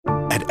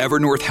At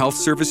Evernorth Health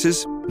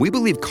Services, we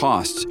believe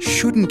costs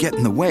shouldn't get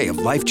in the way of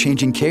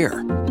life-changing care,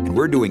 and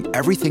we're doing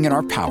everything in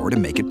our power to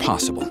make it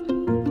possible.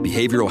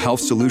 Behavioral health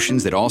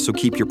solutions that also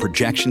keep your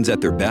projections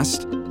at their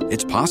best?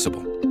 It's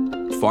possible.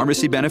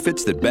 Pharmacy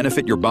benefits that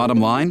benefit your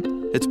bottom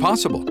line? It's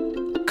possible.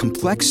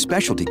 Complex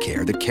specialty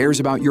care that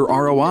cares about your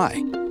ROI?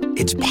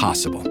 It's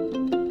possible.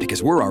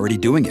 Because we're already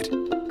doing it.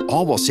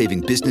 All while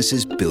saving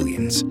businesses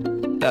billions.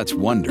 That's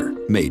Wonder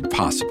made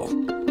possible.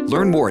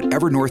 Learn more at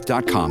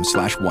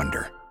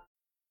evernorth.com/wonder.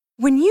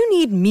 When you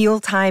need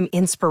mealtime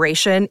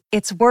inspiration,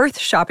 it's worth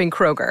shopping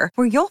Kroger,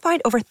 where you'll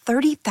find over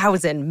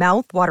 30,000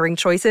 mouth-watering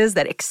choices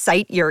that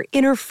excite your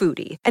inner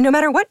foodie. And no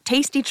matter what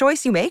tasty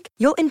choice you make,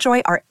 you'll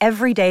enjoy our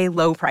everyday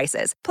low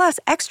prices, plus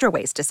extra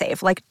ways to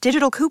save, like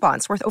digital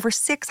coupons worth over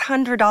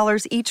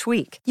 $600 each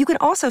week. You can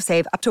also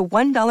save up to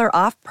 $1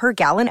 off per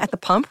gallon at the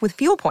pump with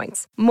fuel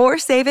points. More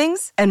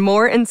savings and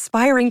more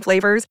inspiring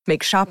flavors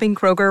make shopping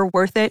Kroger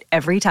worth it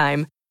every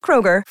time.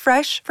 Kroger,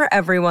 fresh for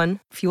everyone.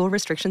 Fuel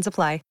restrictions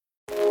apply.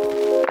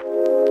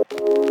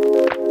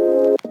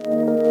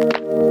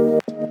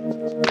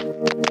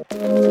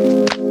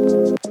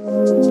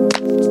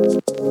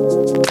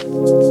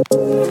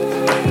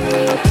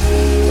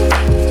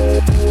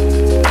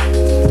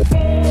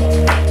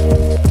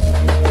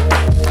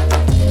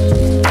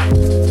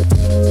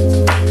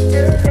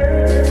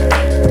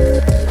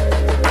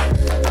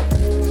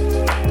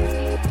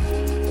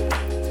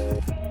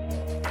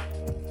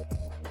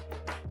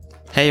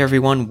 Hey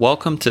everyone,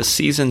 welcome to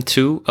Season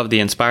 2 of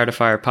the Inspire to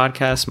Fire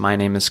podcast. My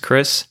name is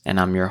Chris and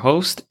I'm your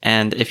host.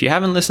 And if you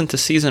haven't listened to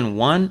Season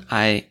 1,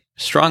 I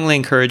strongly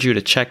encourage you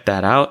to check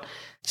that out.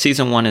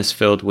 Season 1 is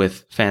filled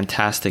with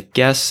fantastic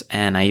guests,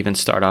 and I even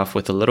start off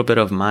with a little bit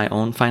of my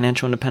own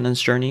financial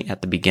independence journey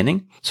at the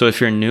beginning. So if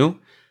you're new,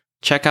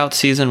 check out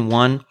Season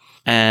 1.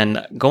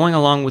 And going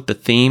along with the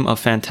theme of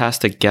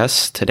fantastic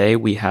guests, today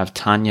we have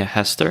Tanya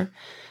Hester.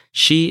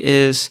 She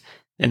is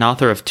an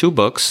author of 2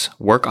 books,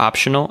 Work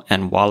Optional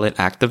and Wallet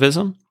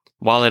Activism.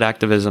 Wallet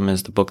Activism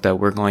is the book that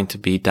we're going to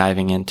be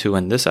diving into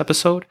in this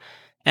episode.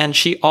 And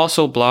she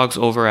also blogs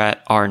over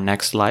at Our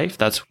Next Life.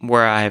 That's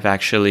where I've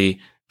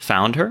actually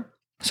found her.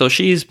 So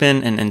she's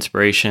been an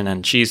inspiration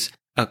and she's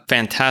a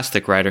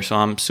fantastic writer. So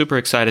I'm super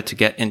excited to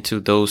get into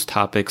those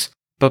topics.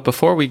 But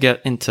before we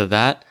get into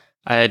that,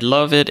 I'd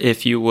love it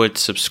if you would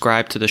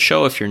subscribe to the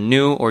show if you're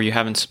new or you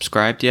haven't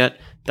subscribed yet.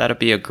 That'd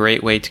be a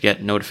great way to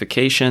get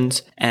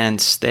notifications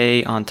and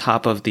stay on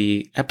top of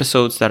the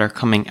episodes that are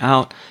coming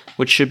out,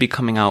 which should be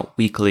coming out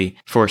weekly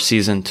for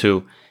Season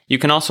 2. You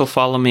can also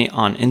follow me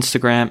on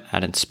Instagram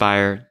at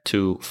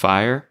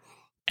Inspire2Fire.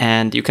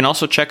 And you can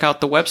also check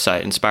out the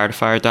website,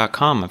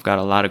 inspiretofire.com. I've got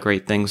a lot of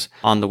great things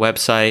on the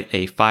website,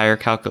 a fire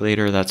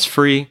calculator that's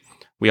free.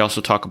 We also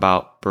talk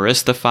about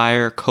Barista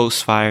Fire,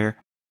 Coast Fire,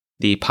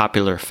 the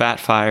popular Fat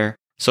Fire.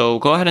 So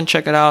go ahead and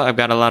check it out. I've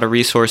got a lot of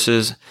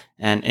resources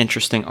and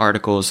interesting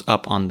articles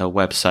up on the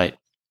website.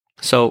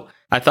 So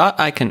I thought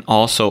I can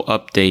also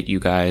update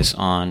you guys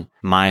on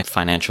my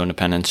financial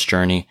independence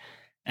journey.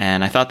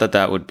 And I thought that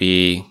that would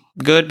be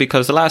good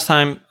because the last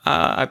time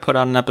I put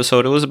out an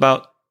episode, it was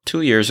about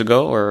 2 years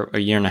ago or a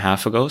year and a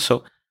half ago.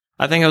 So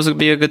I think it was going to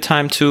be a good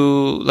time to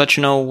let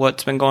you know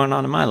what's been going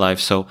on in my life.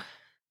 So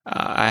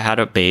I had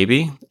a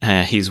baby.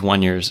 He's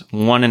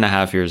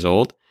 1.5 years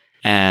old.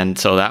 And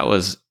so that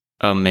was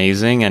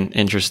amazing and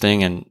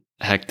interesting and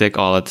hectic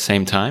all at the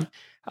same time.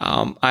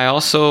 I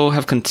also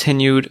have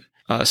continued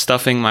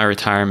stuffing my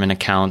retirement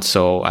account.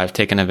 So I've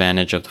taken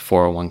advantage of the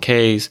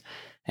 401ks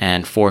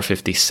and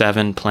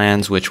 457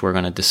 plans, which we're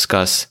going to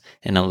discuss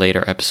in a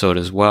later episode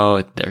as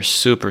well. They're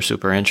super,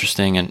 super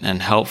interesting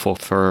and helpful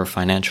for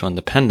financial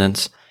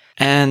independence.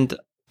 And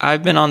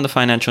I've been on the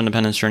financial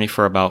independence journey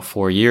for about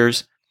 4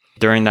 years.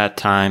 During that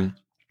time,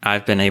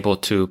 I've been able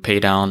to pay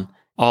down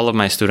all of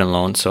my student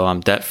loans. So I'm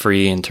debt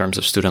free in terms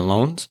of student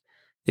loans.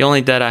 The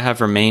only debt I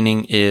have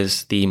remaining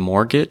is the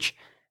mortgage,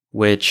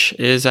 which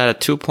is at a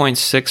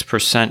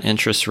 2.6%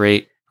 interest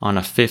rate on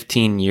a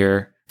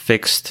 15-year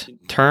fixed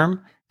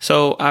term.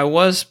 So I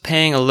was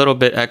paying a little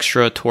bit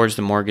extra towards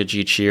the mortgage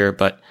each year,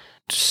 but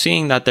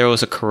seeing that there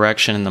was a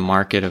correction in the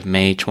market of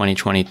May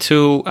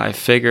 2022, I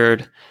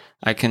figured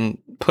I can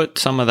put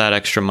some of that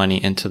extra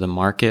money into the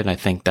market. I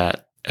think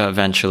that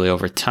eventually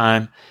over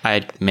time,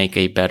 I'd make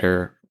a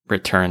better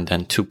return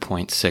than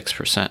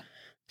 2.6%.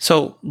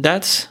 So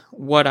that's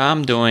what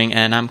I'm doing.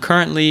 And I'm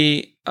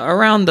currently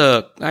around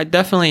I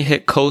definitely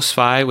hit Coast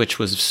Fi, which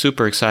was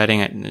super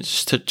exciting.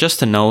 Just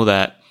to know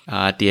that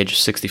at the age of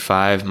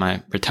 65,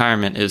 my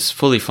retirement is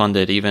fully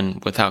funded,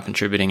 even without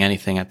contributing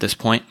anything at this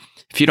point.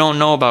 If you don't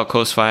know about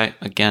Coast Fi,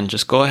 again,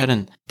 just go ahead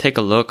and take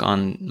a look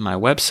on my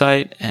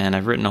website. And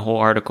I've written a whole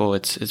article.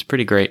 It's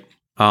pretty great.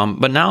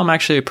 But now I'm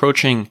actually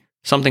approaching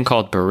something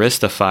called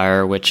Barista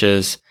Fire, which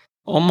is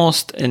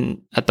almost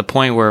at the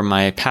point where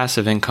my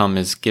passive income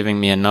is giving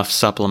me enough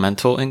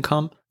supplemental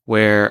income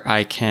where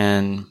I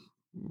can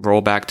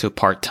roll back to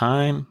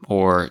part-time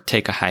or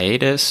take a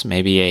hiatus,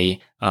 maybe a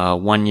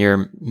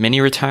 1-year mini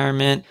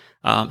retirement.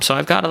 So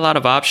I've got a lot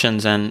of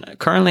options, and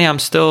currently I'm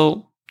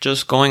still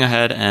just going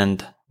ahead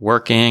and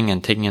working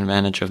and taking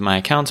advantage of my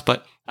accounts,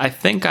 but I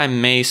think I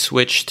may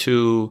switch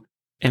to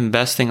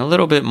investing a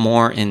little bit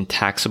more in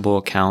taxable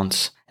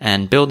accounts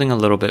and building a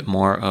little bit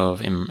more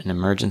of an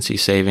emergency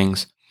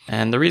savings.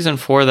 And the reason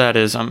for that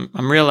is I'm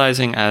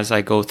realizing as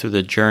I go through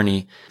the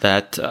journey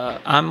that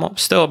I'm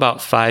still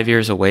about 5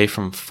 years away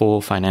from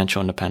full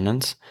financial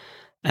independence.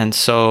 And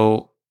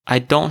so I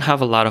don't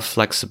have a lot of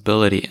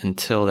flexibility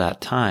until that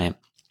time.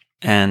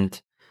 And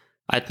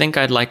I think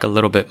I'd like a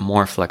little bit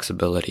more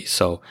flexibility.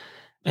 So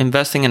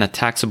investing in a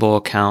taxable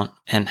account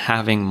and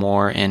having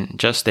more in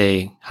just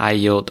a high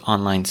yield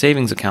online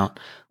savings account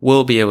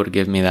will be able to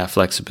give me that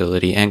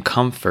flexibility and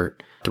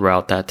comfort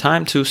throughout that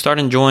time to start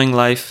enjoying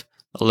life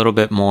a little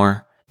bit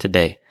more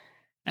today.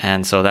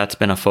 And so that's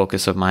been a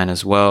focus of mine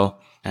as well.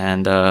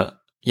 And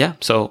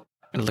so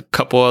a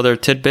couple other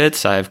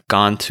tidbits. I've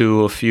gone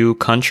to a few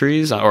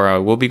countries, or I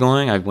will be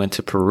going. I went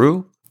to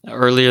Peru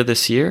earlier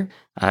this year.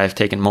 I've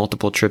taken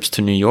multiple trips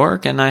to New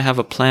York, and I have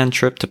a planned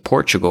trip to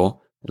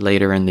Portugal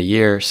later in the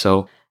year.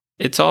 So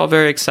it's all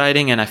very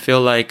exciting. And I feel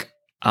like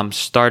I'm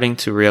starting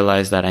to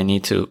realize that I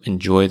need to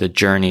enjoy the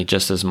journey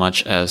just as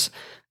much as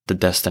the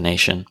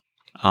destination.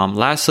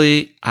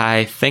 Lastly,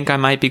 I think I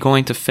might be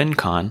going to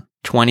FinCon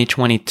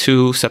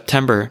 2022,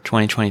 September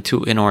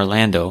 2022 in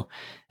Orlando.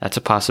 That's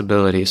a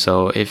possibility.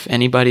 So if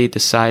anybody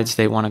decides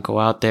they want to go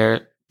out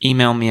there,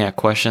 email me at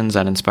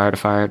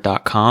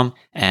questions@inspiredtofire.com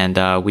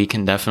and we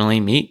can definitely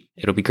meet.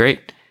 It'll be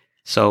great.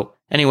 So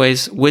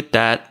anyways, with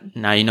that,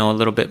 now you know a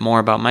little bit more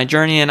about my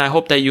journey, and I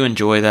hope that you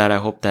enjoy that. I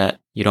hope that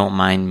you don't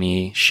mind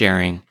me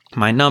sharing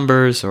my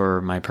numbers or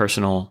my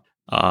personal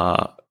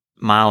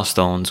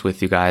milestones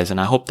with you guys.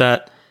 And I hope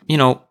that,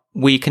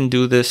 we can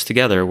do this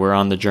together. We're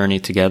on the journey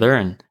together.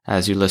 And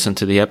as you listen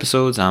to the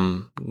episodes,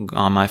 I'm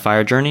on my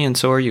fire journey, and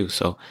so are you.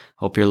 So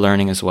hope you're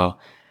learning as well.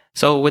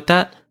 So with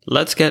that,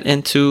 let's get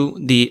into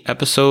the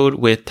episode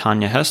with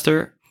Tanya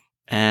Hester.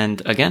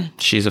 And again,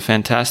 she's a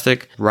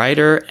fantastic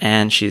writer,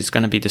 and she's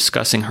going to be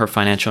discussing her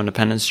financial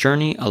independence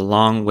journey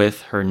along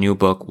with her new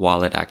book,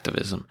 Wallet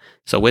Activism.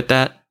 So with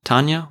that,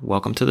 Tanya,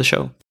 welcome to the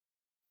show.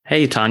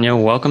 Hey, Tanya,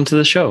 welcome to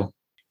the show.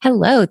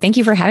 Hello. Thank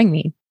you for having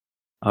me.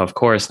 Of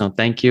course. No,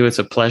 thank you. It's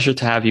a pleasure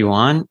to have you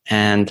on.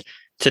 And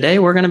today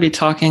we're going to be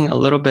talking a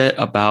little bit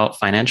about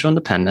financial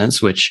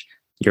independence, which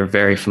you're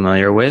very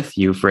familiar with.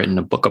 You've written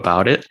a book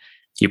about it.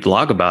 You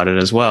blog about it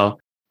as well.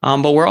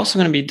 But we're also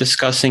going to be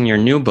discussing your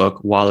new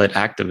book, Wallet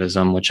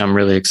Activism, which I'm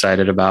really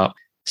excited about.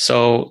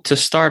 So to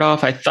start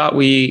off, I thought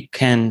we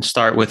can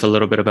start with a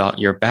little bit about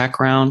your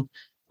background,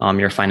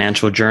 your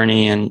financial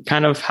journey, and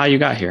kind of how you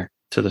got here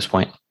to this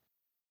point.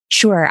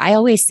 Sure. I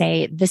always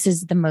say this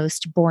is the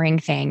most boring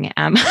thing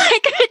I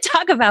could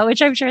talk about, which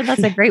I'm sure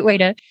that's a great way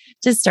to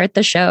start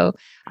the show.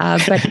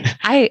 But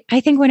I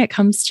think when it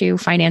comes to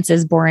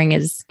finances, boring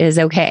is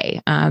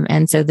okay.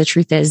 And so the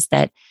truth is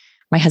that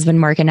my husband,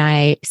 Mark, and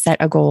I set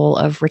a goal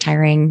of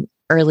retiring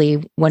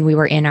early when we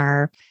were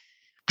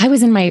I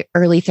was in my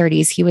early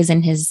 30s. He was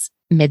in his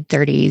mid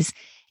 30s.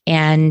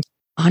 And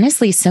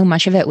honestly, so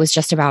much of it was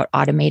just about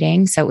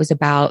automating. So it was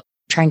about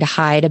trying to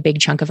hide a big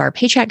chunk of our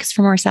paychecks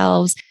from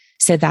ourselves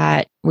so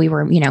that we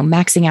were,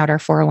 maxing out our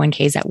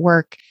 401ks at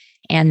work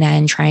and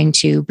then trying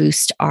to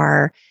boost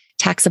our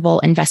taxable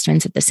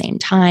investments at the same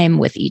time.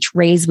 With each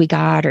raise we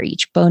got or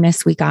each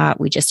bonus we got,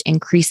 we just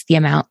increased the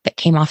amount that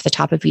came off the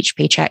top of each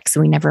paycheck.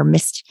 So we never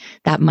missed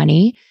that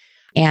money.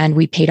 And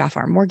we paid off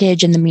our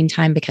mortgage in the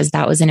meantime, because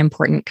that was an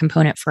important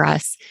component for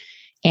us.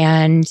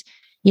 And,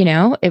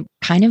 it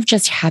kind of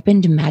just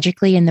happened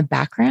magically in the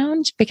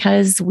background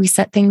because we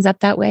set things up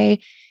that way.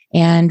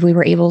 And we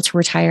were able to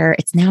retire.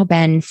 It's now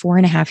been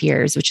 4.5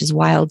 years, which is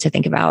wild to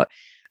think about.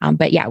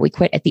 But yeah, we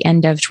quit at the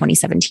end of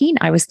 2017.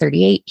 I was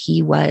 38.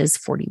 He was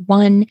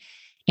 41.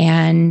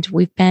 And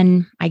we've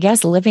been, I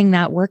guess, living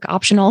that work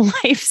optional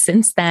life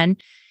since then.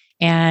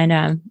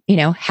 And,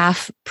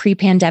 half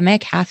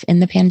pre-pandemic, half in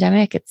the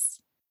pandemic.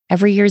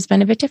 Every year's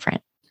been a bit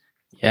different.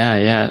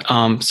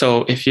 Yeah.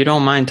 So if you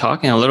don't mind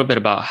talking a little bit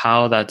about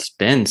how that's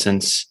been,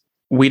 since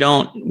we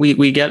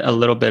get a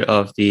little bit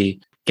of the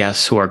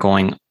guests who are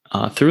going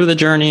through the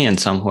journey and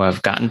some who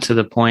have gotten to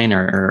the point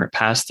or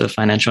past the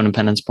financial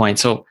independence point.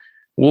 So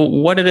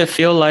what did it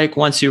feel like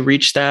once you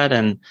reached that,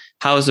 and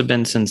how has it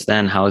been since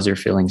then? How has your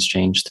feelings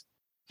changed?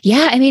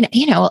 Yeah,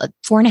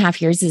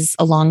 4.5 years is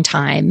a long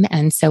time.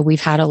 And so we've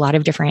had a lot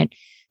of different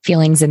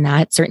feelings in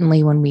that.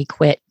 Certainly when we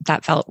quit,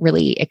 that felt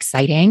really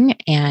exciting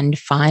and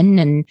fun.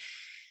 And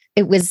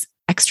it was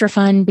extra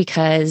fun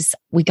because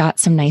we got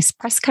some nice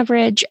press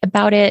coverage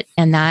about it.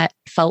 And that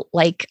felt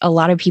like a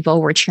lot of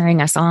people were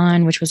cheering us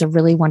on, which was a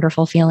really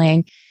wonderful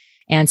feeling.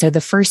 And so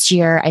the first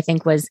year, I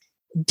think, was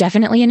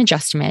definitely an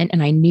adjustment.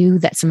 And I knew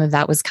that some of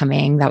that was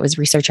coming. That was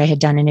research I had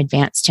done in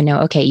advance to know,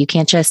 okay, you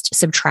can't just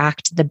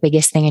subtract the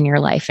biggest thing in your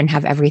life and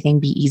have everything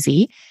be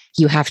easy.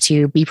 You have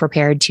to be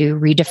prepared to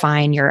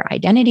redefine your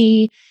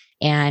identity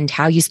and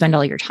how you spend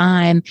all your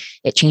time.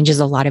 It changes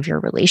a lot of your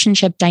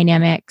relationship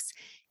dynamics.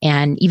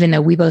 And even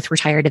though we both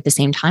retired at the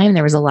same time,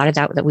 there was a lot of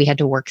that we had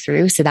to work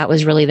through. So that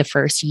was really the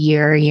first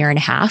year and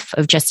a half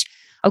of just,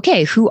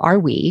 okay, who are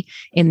we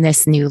in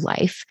this new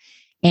life?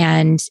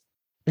 And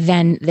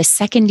then the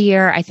second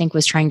year, I think,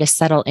 was trying to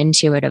settle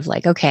into it of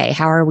like, okay,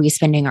 how are we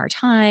spending our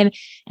time?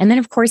 And then,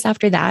 of course,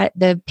 after that,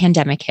 the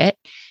pandemic hit.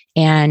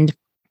 And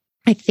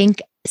I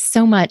think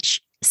so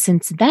much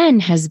since then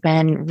has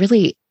been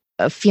really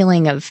a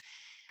feeling of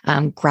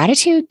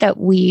gratitude that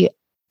we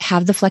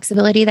have the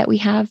flexibility that we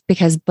have,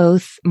 because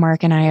both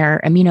Mark and I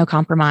are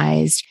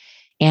immunocompromised.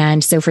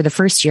 And so for the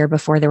first year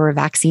before there were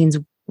vaccines,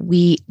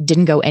 we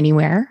didn't go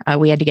anywhere.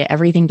 We had to get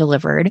everything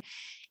delivered.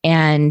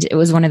 And it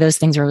was one of those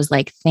things where it was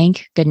like,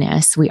 thank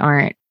goodness we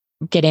aren't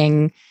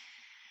getting,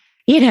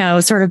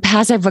 sort of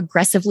passive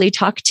aggressively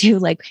talked to,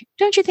 like,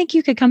 don't you think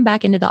you could come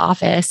back into the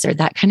office or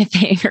that kind of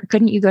thing? Or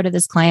couldn't you go to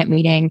this client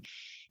meeting?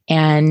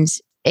 And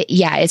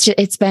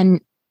it's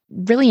been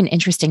really an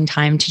interesting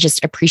time to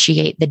just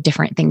appreciate the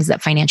different things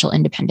that financial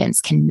independence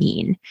can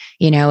mean.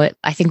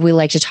 I think we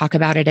like to talk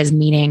about it as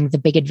meaning the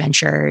big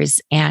adventures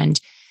and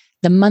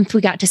the month we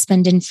got to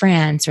spend in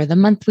France or the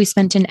month we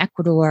spent in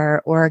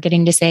Ecuador, or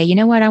getting to say, you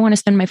know what, I want to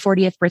spend my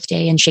 40th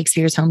birthday in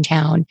Shakespeare's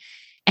hometown.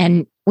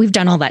 And we've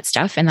done all that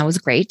stuff, and that was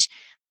great.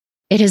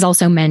 It has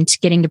also meant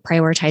getting to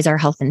prioritize our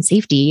health and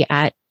safety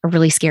at a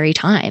really scary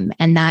time.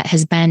 And that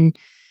has been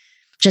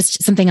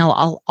just something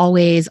I'll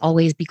always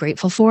be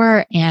grateful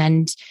for.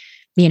 And,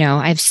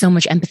 I have so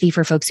much empathy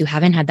for folks who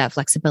haven't had that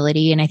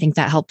flexibility. And I think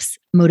that helps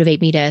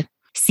motivate me to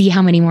see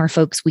how many more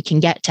folks we can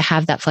get to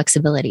have that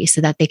flexibility so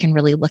that they can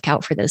really look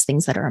out for those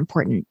things that are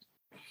important.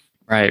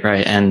 Right.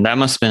 And that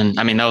must have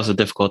been, that was a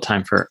difficult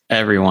time for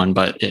everyone,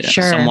 but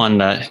Sure. Someone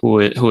who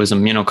is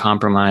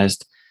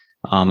immunocompromised,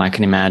 I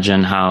can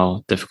imagine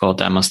how difficult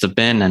that must have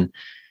been. And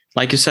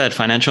like you said,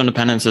 financial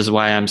independence is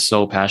why I'm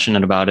so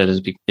passionate about it,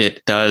 is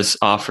it does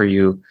offer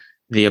you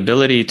the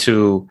ability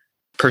to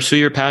pursue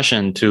your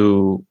passion,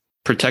 to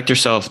protect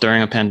yourself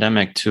during a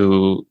pandemic,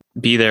 to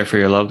be there for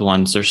your loved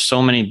ones. There's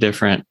so many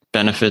different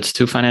benefits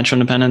to financial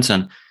independence.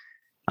 And,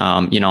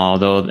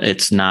 although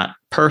it's not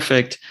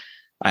perfect,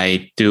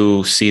 I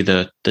do see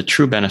the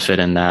true benefit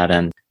in that.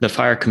 And the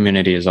FIRE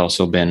community has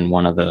also been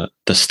one of the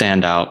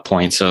standout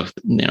points of,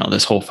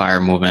 this whole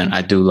FIRE movement.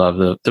 I do love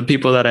the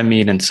people that I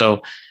meet. And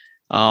so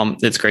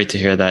it's great to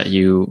hear that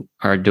you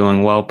are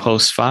doing well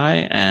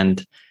post-FI.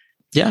 And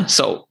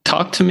so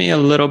talk to me a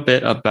little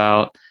bit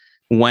about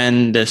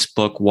when this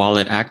book,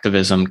 Wallet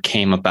Activism,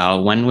 came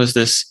about. When was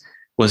this?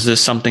 Was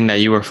this something that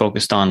you were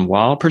focused on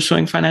while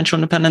pursuing financial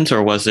independence,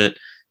 or was it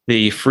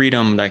the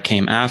freedom that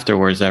came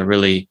afterwards that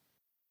really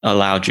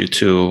allowed you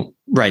to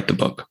write the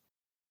book?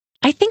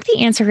 I think the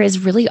answer is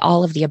really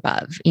all of the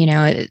above.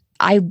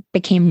 I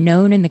became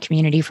known in the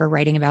community for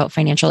writing about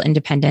financial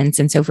independence.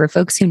 And so for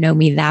folks who know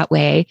me that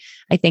way,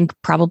 I think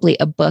probably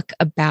a book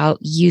about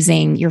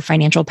using your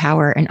financial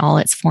power in all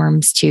its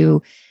forms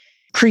to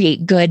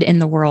create good in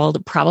the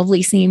world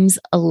probably seems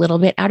a little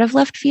bit out of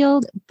left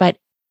field, but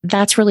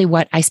that's really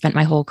what I spent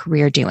my whole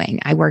career doing.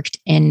 I worked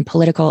in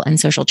political and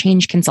social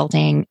change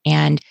consulting,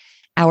 and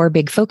our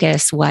big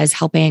focus was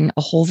helping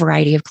a whole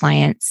variety of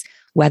clients,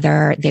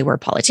 whether they were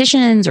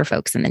politicians or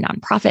folks in the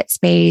nonprofit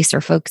space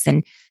or folks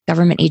in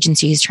government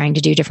agencies trying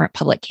to do different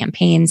public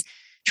campaigns,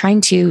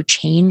 trying to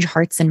change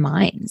hearts and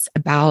minds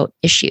about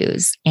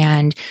issues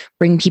and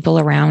bring people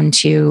around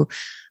to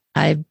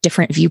a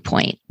different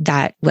viewpoint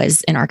that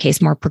was, in our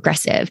case, more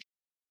progressive.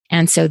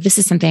 And so this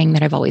is something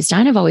that I've always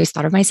done. I've always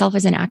thought of myself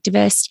as an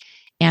activist.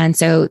 And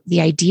so the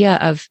idea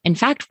of, in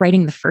fact,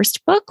 writing the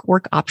first book,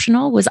 Work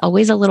Optional, was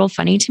always a little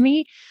funny to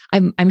me.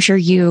 I'm sure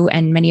you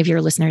and many of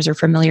your listeners are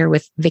familiar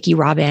with Vicki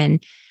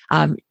Robin.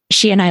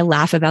 She and I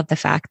laugh about the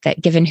fact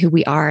that, given who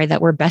we are,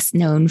 that we're best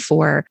known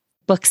for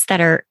books that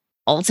are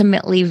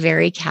ultimately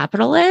very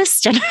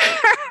capitalist and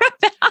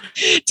about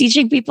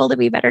teaching people to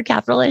be better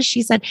capitalists.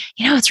 She said,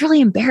 it's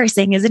really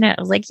embarrassing, isn't it?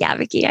 I was like, yeah,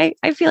 Vicki,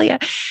 I feel you.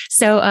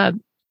 So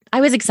I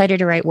was excited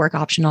to write Work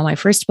Optional, my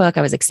first book.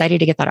 I was excited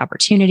to get that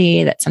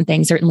opportunity. That's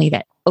something certainly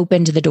that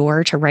opened the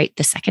door to write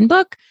the second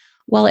book,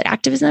 Wallet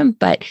Activism,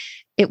 but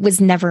it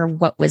was never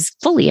what was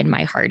fully in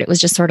my heart. It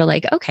was just sort of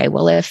like, okay,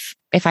 well, if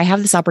I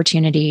have this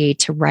opportunity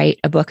to write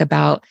a book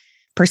about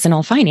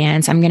personal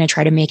finance, I'm going to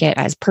try to make it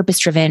as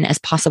purpose-driven as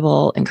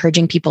possible,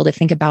 encouraging people to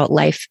think about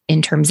life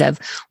in terms of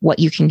what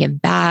you can give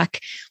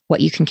back,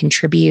 what you can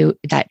contribute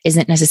that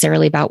isn't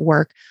necessarily about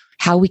work,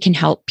 how we can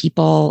help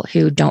people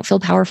who don't feel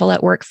powerful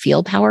at work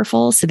feel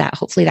powerful, so that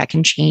hopefully that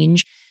can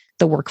change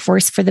the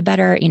workforce for the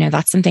better.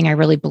 That's something I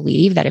really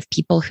believe, that if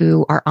people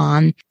who are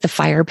on the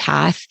FIRE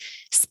path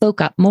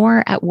spoke up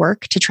more at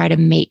work to try to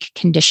make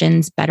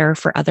conditions better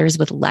for others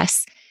with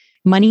less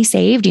money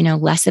saved,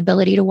 less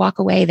ability to walk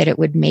away, that it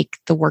would make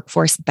the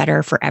workforce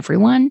better for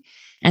everyone.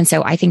 And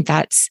so I think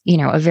that's,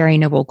 a very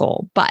noble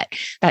goal. But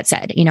that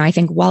said, I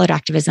think Wallet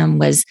Activism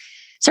was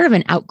sort of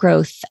an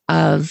outgrowth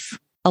of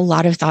a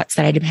lot of thoughts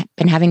that I'd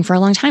been having for a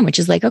long time, which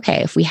is like,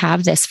 okay, if we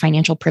have this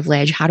financial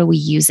privilege, how do we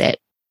use it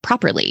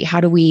properly?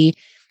 How do we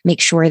make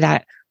sure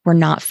that we're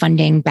not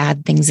funding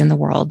bad things in the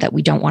world that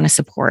we don't want to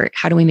support?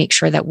 How do we make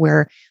sure that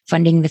we're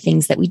funding the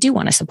things that we do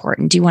want to support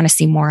and do want to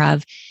see more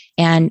of?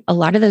 And a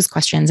lot of those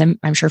questions,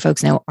 I'm sure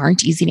folks know,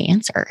 aren't easy to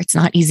answer. It's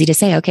not easy to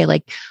say, okay,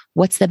 like,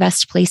 what's the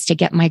best place to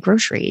get my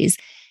groceries?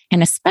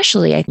 And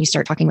especially if you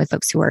start talking with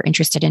folks who are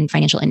interested in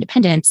financial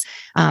independence,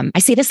 I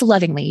say this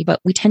lovingly,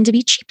 but we tend to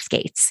be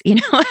cheapskates,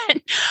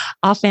 and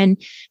often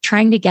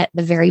trying to get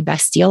the very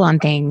best deal on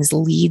things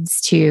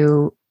leads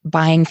to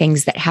buying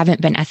things that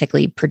haven't been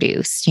ethically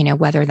produced,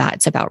 whether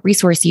that's about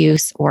resource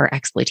use or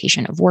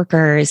exploitation of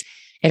workers.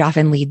 It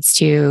often leads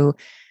to,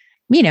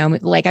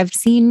 like I've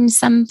seen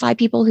some FI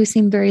people who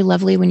seem very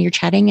lovely when you're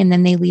chatting, and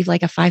then they leave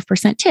like a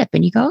 5% tip.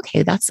 And you go,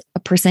 okay, that's a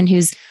person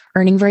who's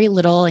earning very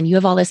little and you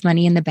have all this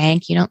money in the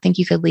bank. You don't think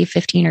you could leave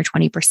 15 or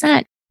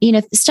 20%,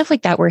 stuff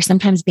like that, where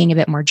sometimes being a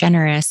bit more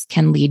generous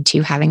can lead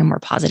to having a more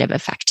positive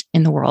effect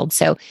in the world.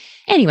 So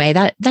anyway,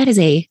 that is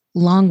a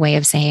long way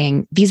of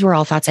saying these were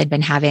all thoughts I'd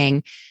been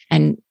having.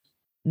 And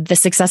the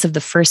success of the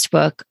first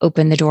book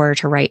opened the door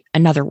to write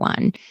another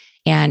one.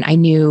 And I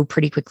knew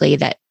pretty quickly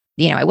that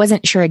I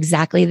wasn't sure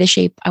exactly the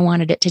shape I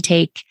wanted it to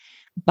take,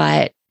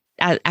 but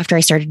after I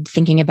started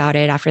thinking about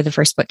it, after the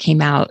first book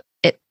came out,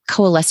 it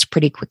coalesced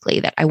pretty quickly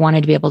that I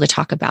wanted to be able to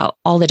talk about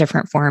all the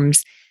different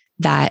forms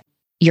that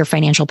your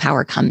financial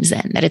power comes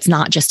in, that it's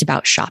not just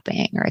about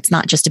shopping or it's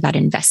not just about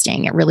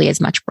investing. It really is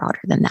much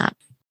broader than that.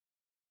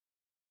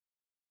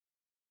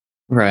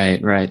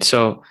 Right.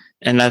 So,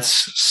 and that's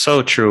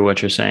so true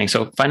what you're saying.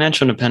 So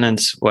financial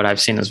independence, what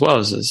I've seen as well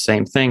is the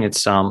same thing.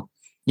 It's,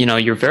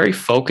 you're very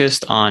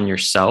focused on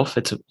yourself.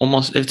 It's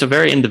a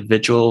very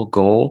individual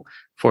goal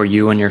for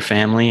you and your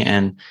family.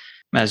 And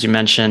as you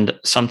mentioned,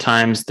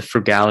 sometimes the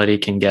frugality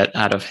can get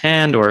out of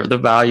hand or the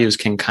values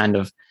can kind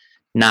of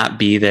not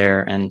be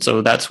there. And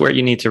so that's where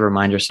you need to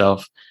remind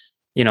yourself,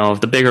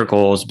 of the bigger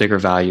goals, bigger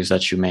values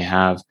that you may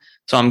have.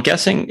 So I'm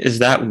guessing, is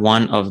that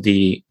one of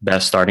the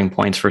best starting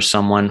points for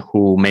someone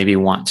who maybe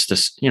wants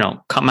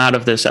to, come out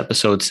of this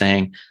episode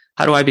saying,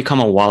 how do I become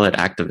a wallet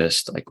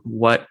activist? Like,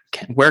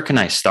 where can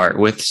I start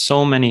with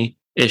so many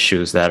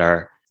issues that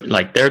are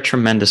like, they're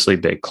tremendously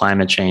big.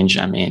 Climate change.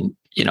 I mean,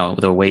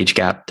 the wage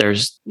gap,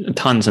 there's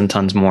tons and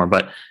tons more,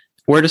 but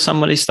where does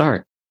somebody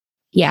start?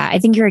 Yeah, I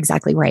think you're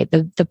exactly right.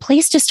 The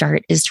place to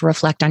start is to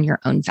reflect on your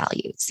own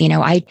values.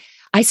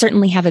 I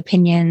certainly have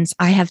opinions.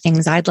 I have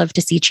things I'd love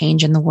to see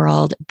change in the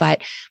world,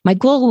 but my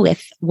goal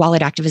with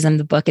Wallet Activism,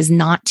 the book, is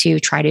not to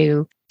try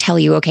to tell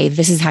you, okay,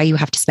 this is how you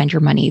have to spend your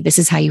money. This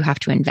is how you have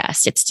to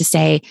invest. It's to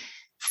say,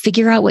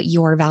 figure out what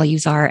your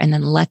values are and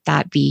then let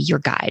that be your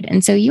guide.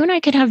 And so you and I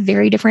could have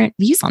very different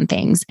views on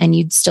things and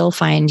you'd still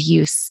find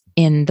use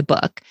in the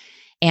book.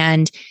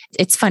 And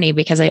it's funny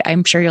because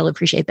I'm sure you'll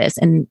appreciate this.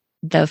 In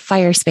the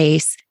FIRE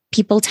space,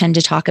 people tend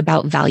to talk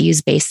about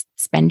values-based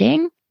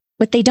spending,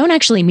 but they don't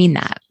actually mean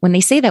that. When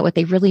they say that, what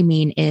they really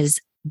mean is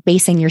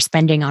basing your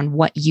spending on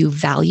what you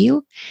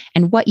value.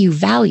 And what you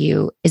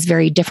value is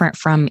very different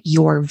from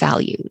your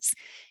values.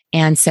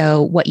 And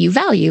so what you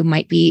value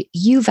might be,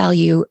 you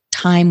value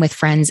time with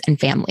friends and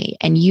family,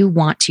 and you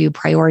want to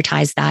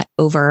prioritize that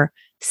over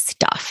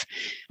stuff,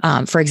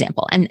 for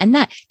example. And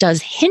that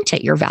does hint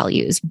at your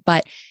values,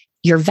 but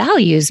your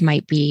values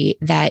might be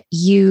that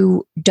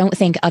you don't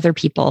think other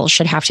people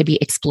should have to be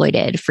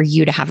exploited for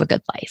you to have a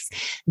good life,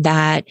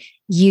 that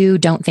you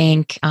don't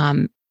think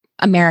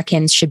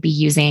Americans should be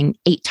using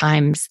 8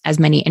 times as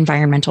many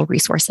environmental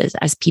resources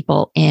as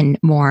people in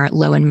more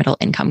low and middle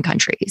income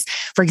countries.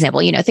 For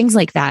example, things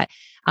like that,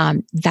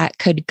 that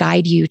could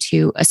guide you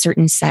to a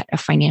certain set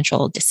of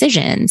financial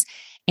decisions.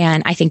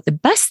 And I think the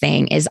best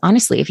thing is,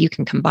 honestly, if you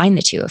can combine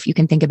the two, if you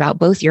can think about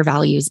both your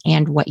values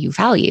and what you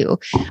value,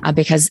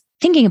 because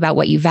thinking about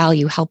what you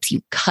value helps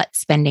you cut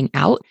spending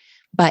out.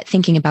 But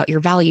thinking about your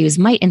values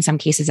might, in some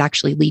cases,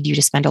 actually lead you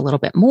to spend a little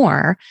bit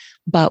more.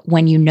 But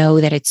when you know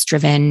that it's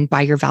driven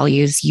by your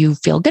values, you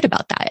feel good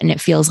about that. And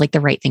it feels like the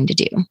right thing to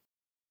do.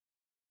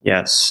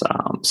 Yes.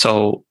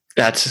 So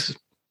that's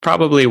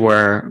probably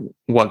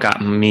what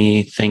got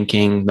me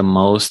thinking the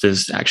most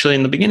is actually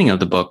in the beginning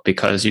of the book,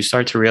 because you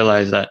start to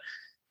realize that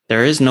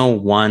there is no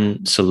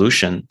one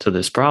solution to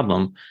this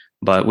problem,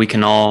 but we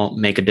can all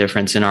make a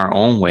difference in our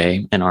own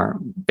way and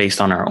based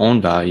on our own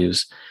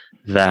values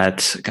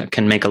that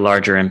can make a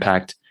larger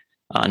impact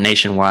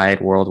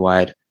nationwide,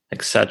 worldwide,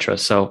 etc.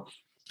 So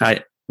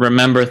I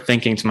remember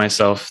thinking to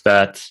myself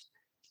that,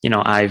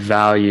 I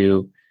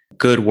value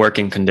good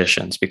working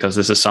conditions, because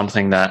this is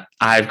something that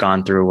I've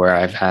gone through where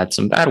I've had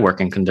some bad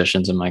working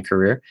conditions in my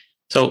career.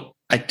 So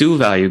I do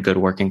value good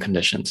working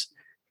conditions.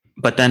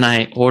 But then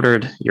I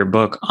ordered your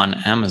book on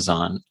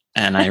Amazon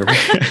and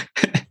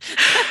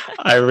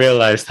I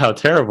realized how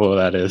terrible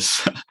that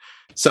is.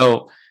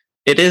 So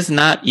it is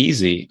not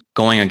easy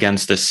going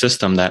against this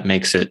system that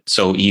makes it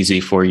so easy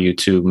for you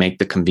to make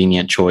the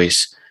convenient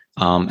choice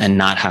and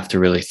not have to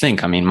really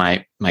think. I mean,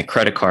 my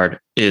credit card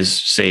is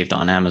saved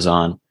on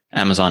Amazon.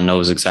 Amazon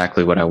knows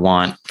exactly what I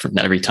want from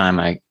every time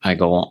I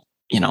go,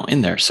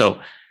 in there. So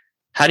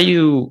how do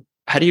you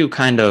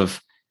kind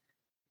of,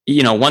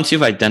 once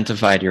you've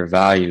identified your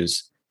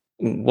values,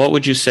 what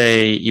would you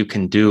say you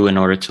can do in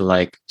order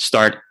to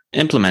start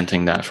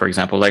implementing that? For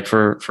example,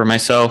 for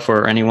myself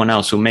or anyone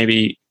else who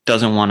maybe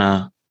doesn't want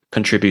to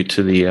contribute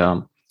to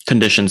the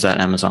conditions that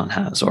Amazon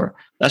has, or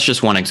that's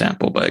just one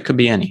example, but it could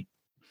be any.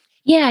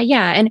 Yeah.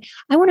 Yeah. And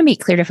I want to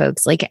make clear to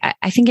folks, like,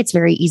 I think it's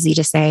very easy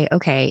to say,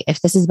 okay, if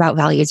this is about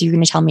values, you're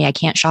going to tell me I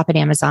can't shop at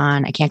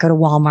Amazon. I can't go to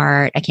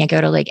Walmart. I can't go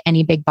to like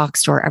any big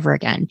box store ever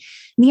again.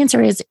 And the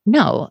answer is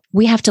no,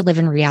 we have to live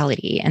in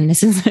reality. And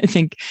this is, I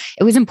think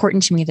it was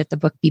important to me that the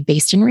book be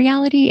based in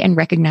reality and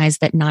recognize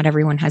that not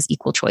everyone has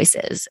equal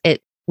choices.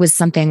 It was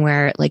something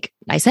where, like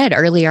I said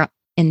earlier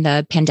in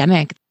the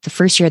pandemic, the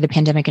first year of the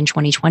pandemic in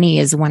 2020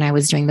 is when I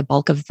was doing the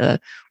bulk of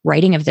the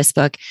writing of this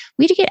book.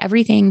 We had to get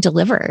everything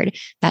delivered.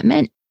 That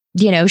meant,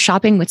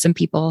 shopping with some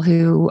people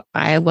who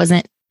I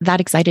wasn't that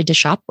excited to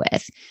shop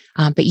with.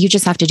 But you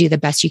just have to do the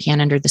best you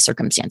can under the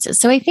circumstances.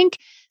 So I think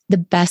the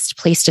best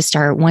place to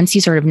start, once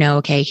you sort of know,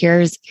 okay,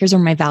 here's where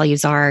my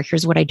values are,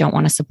 here's what I don't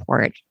want to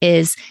support,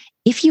 is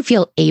if you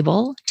feel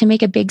able to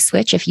make a big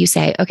switch, if you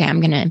say, okay,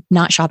 I'm going to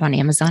not shop on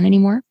Amazon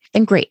anymore,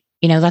 then great.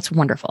 That's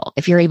wonderful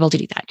if you're able to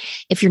do that.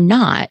 If you're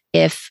not,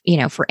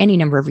 for any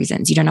number of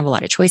reasons, you don't have a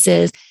lot of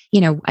choices,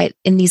 in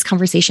these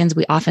conversations,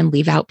 we often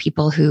leave out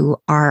people who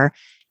are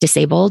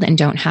disabled and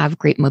don't have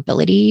great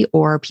mobility,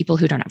 or people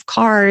who don't have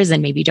cars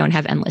and maybe don't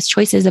have endless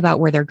choices about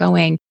where they're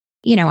going.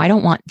 I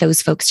don't want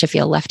those folks to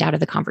feel left out of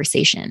the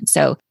conversation.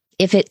 So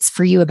if it's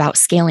for you about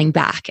scaling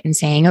back and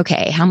saying,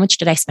 okay, how much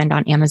did I spend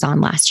on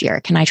Amazon last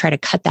year? Can I try to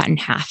cut that in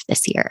half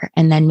this year?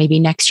 And then maybe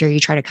next year you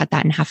try to cut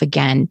that in half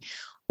again.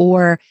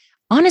 Or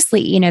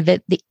honestly,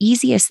 the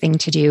easiest thing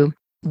to do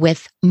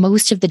with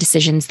most of the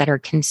decisions that are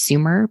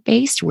consumer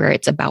based, where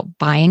it's about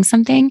buying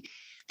something,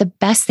 the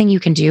best thing you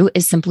can do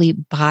is simply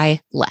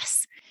buy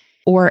less.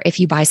 Or if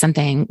you buy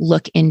something,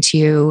 look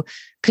into,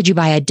 could you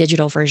buy a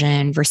digital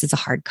version versus a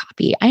hard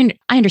copy? I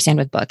understand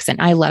with books, and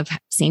I love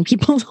seeing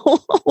people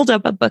hold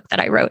up a book that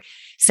I wrote.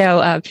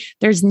 So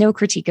there's no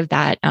critique of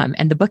that.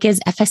 And the book is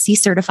FSC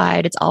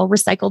certified. It's all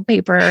recycled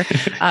paper.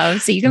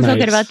 So you can feel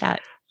good about that.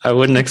 I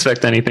wouldn't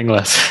expect anything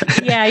less.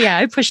 Yeah.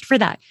 I pushed for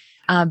that.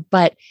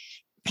 But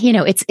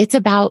it's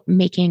about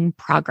making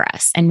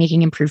progress and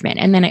making improvement.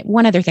 And then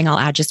one other thing I'll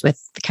add, just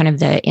with kind of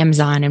the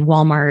Amazon and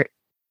Walmart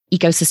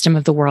ecosystem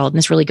of the world, and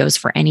this really goes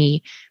for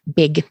any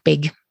big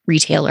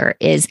retailer,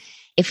 is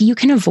if you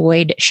can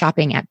avoid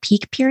shopping at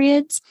peak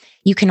periods,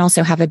 you can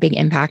also have a big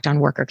impact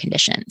on worker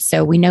conditions.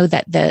 So we know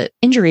that the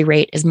injury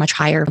rate is much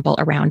higher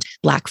around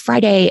Black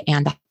Friday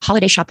and the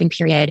holiday shopping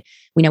period.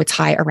 We know it's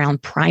high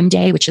around Prime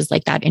Day, which is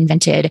like that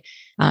invented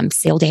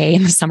sale day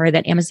in the summer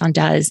that Amazon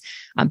does.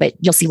 But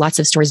you'll see lots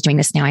of stores doing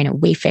this now. I know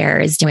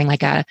Wayfair is doing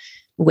like a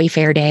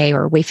Wayfair day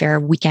or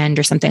Wayfair weekend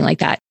or something like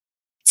that.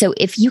 So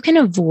if you can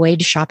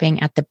avoid shopping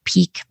at the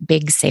peak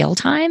big sale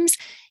times,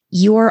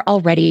 you're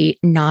already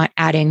not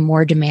adding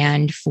more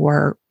demand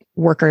for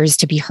workers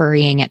to be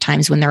hurrying at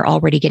times when they're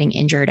already getting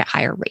injured at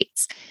higher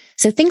rates.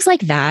 So things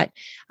like that,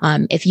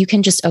 if you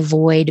can just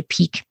avoid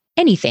peak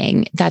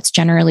anything, that's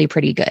generally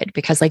pretty good.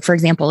 Because like, for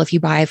example, if you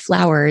buy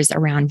flowers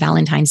around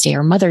Valentine's Day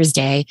or Mother's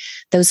Day,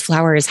 those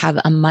flowers have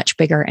a much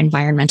bigger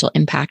environmental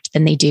impact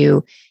than they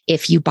do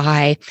if you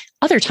buy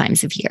other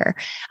times of year,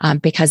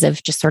 because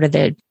of just sort of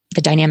the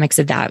dynamics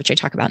of that, which I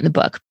talk about in the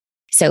book.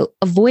 So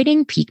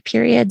avoiding peak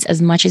periods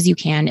as much as you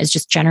can is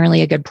just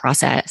generally a good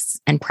process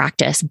and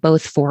practice,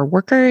 both for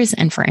workers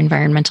and for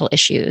environmental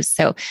issues.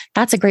 So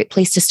that's a great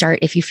place to start.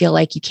 If you feel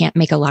like you can't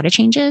make a lot of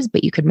changes,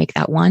 but you could make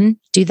that one,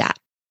 do that.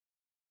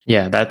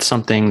 Yeah, that's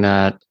something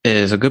that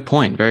is a good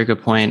point. Very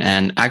good point.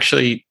 And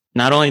actually,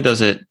 not only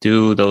does it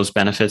do those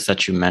benefits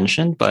that you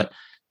mentioned, but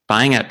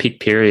buying at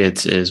peak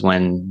periods is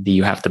when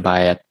you have to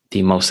buy at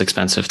the most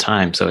expensive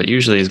time. So it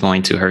usually is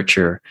going to hurt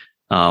your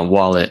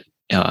wallet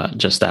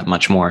just that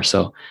much more.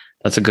 So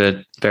that's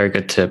a very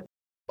good tip.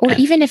 Or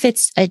even if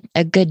it's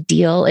a good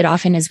deal, it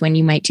often is when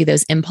you might do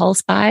those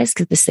impulse buys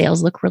because the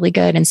sales look really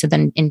good. And so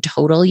then in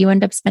total, you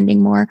end up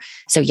spending more.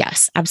 So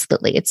yes,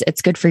 absolutely.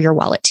 It's good for your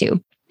wallet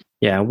too.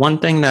 Yeah. One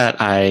thing that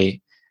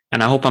I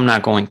hope I'm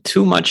not going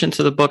too much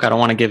into the book. I don't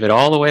want to give it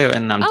all away,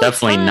 and I'm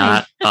definitely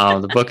not.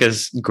 The book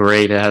is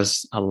great. It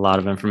has a lot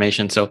of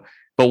information.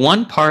 But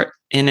one part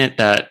in it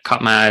that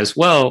caught my eye as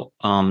well,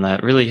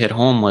 that really hit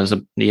home, was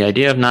the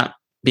idea of not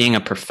being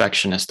a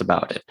perfectionist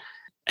about it.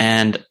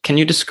 And can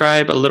you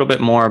describe a little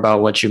bit more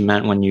about what you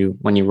meant when you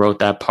wrote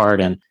that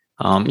part, and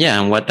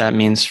and what that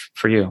means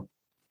for you?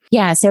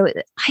 Yeah. So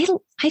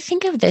I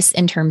think of this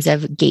in terms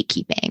of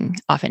gatekeeping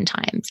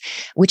oftentimes,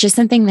 which is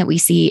something that we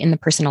see in the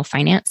personal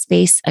finance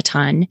space a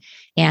ton.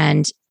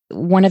 And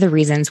one of the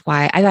reasons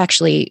why I've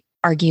actually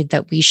argued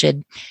that we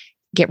should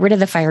get rid of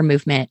the FIRE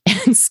movement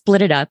and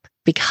split it up,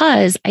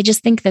 because I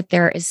just think that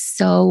there is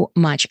so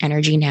much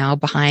energy now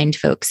behind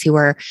folks who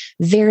are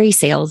very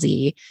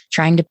salesy,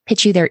 trying to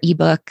pitch you their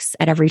ebooks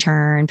at every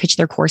turn, pitch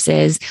their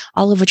courses,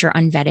 all of which are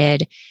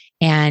unvetted.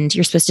 And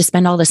you're supposed to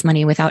spend all this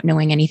money without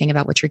knowing anything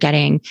about what you're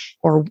getting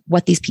or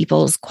what these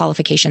people's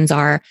qualifications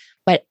are.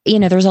 But,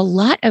 there's a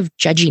lot of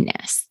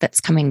judginess that's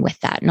coming with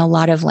that. And a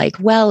lot of like,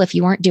 well, if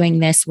you aren't doing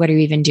this, what are you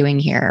even doing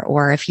here?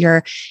 Or if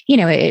you're,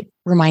 it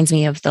reminds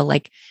me of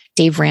the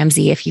Dave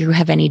Ramsey, if you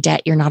have any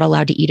debt, you're not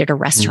allowed to eat at a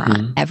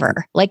restaurant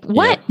ever. Like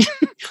what?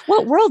 Yeah.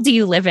 What world do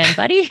you live in,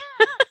 buddy?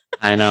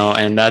 I know,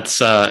 and that's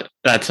a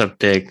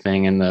big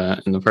thing in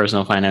the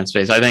personal finance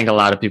space. I think a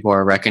lot of people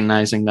are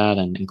recognizing that,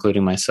 and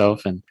including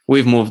myself. And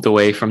we've moved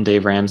away from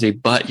Dave Ramsey.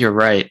 But you're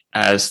right.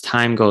 As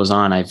time goes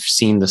on, I've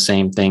seen the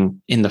same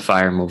thing in the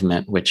FIRE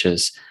movement, which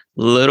is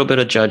a little bit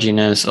of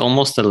judginess,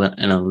 almost an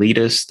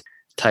elitist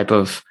type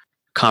of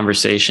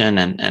conversation,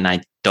 and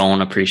I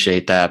don't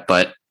appreciate that.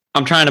 But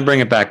I'm trying to bring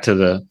it back to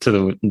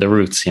the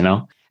roots, you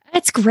know.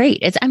 It's great.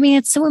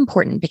 It's so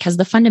important because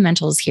the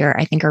fundamentals here,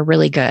 I think, are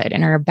really good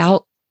and are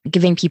about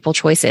giving people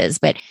choices.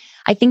 But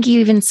I think you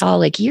even saw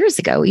like years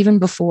ago, even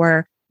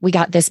before we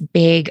got this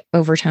big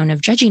overtone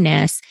of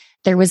judginess,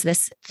 there was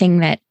this thing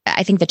that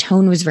I think the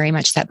tone was very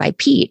much set by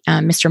Pete,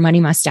 Mr. Money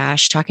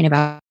Mustache, talking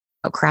about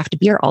craft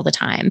beer all the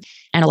time.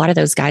 And a lot of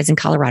those guys in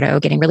Colorado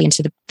getting really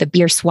into the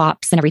beer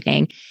swaps and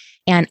everything.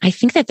 And I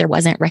think that there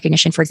wasn't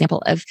recognition, for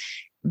example, of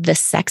the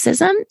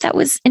sexism that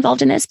was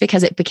involved in this,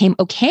 because it became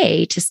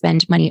okay to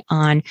spend money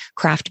on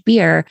craft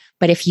beer.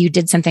 But if you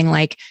did something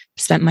like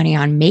spent money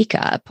on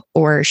makeup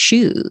or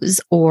shoes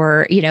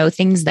or,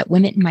 things that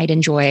women might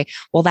enjoy,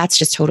 well, that's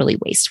just totally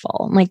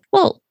wasteful. I'm like,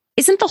 well,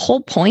 isn't the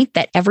whole point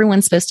that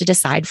everyone's supposed to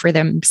decide for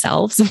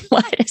themselves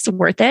what is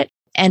worth it?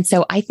 And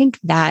so I think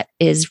that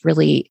is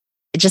really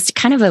just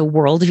kind of a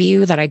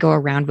worldview that I go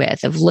around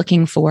with, of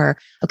looking for,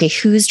 okay,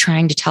 who's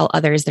trying to tell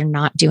others they're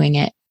not doing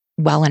it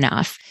well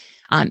enough?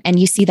 And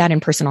you see that in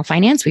personal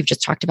finance. We've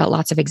just talked about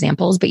lots of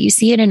examples, but you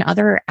see it in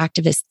other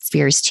activist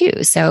spheres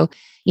too. So,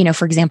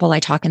 for example, I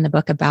talk in the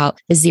book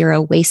about the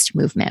zero waste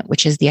movement,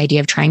 which is the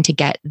idea of trying to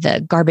get the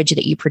garbage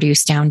that you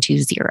produce down to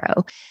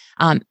zero.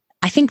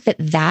 I think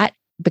that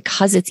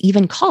because it's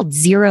even called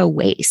zero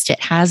waste, it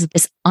has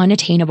this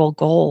unattainable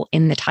goal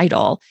in the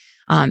title.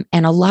 And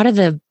a lot of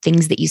the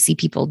things that you see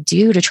people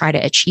do to try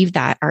to achieve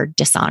that are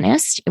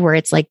dishonest, where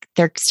it's like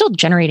they're still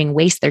generating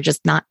waste, they're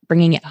just not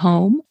bringing it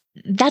home.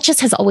 That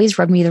just has always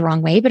rubbed me the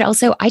wrong way. But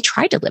also I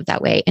tried to live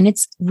that way, and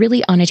it's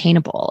really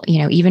unattainable,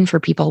 even for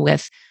people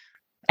with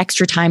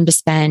extra time to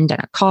spend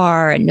and a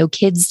car and no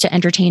kids to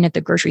entertain at the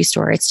grocery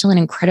store. It's still an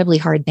incredibly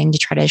hard thing to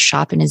try to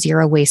shop in a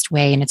zero waste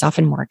way. And it's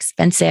often more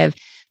expensive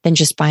than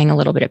just buying a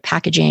little bit of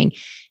packaging.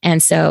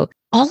 And so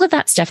all of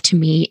that stuff to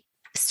me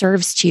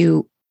serves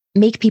to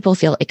make people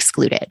feel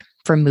excluded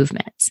from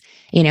movements.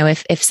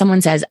 If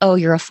someone says, oh,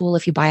 you're a fool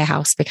if you buy a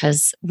house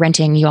because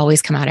renting, you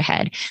always come out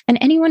ahead, then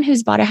anyone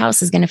who's bought a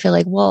house is going to feel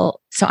like,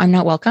 well, so I'm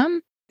not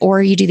welcome.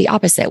 Or you do the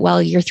opposite.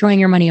 Well, you're throwing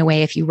your money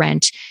away if you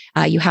rent,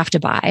 you have to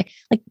buy.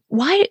 Like,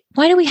 why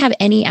do we have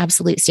any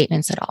absolute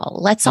statements at all?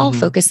 Let's all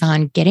focus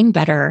on getting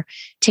better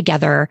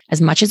together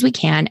as much as we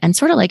can, and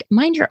sort of like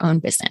mind your own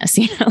business,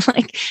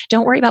 like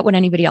don't worry about what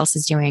anybody else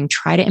is doing.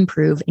 Try to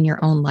improve in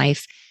your own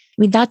life.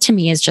 I mean, that to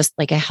me is just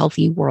like a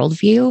healthy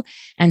worldview.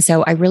 And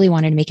so I really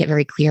wanted to make it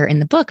very clear in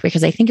the book,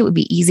 because I think it would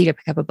be easy to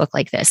pick up a book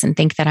like this and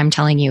think that I'm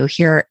telling you,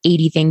 here are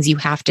 80 things you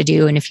have to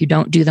do, and if you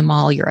don't do them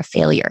all, you're a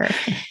failure.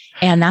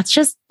 And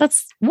that's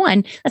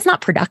one, that's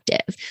not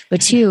productive.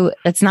 But two,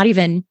 that's not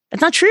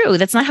true.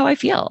 That's not how I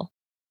feel.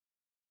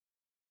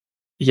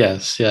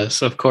 Yes,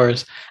 of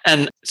course.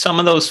 And some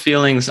of those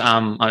feelings,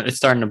 it's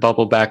starting to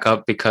bubble back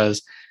up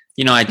because,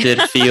 I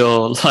did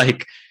feel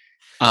like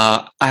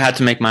I had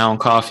to make my own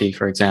coffee,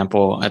 for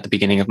example, at the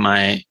beginning of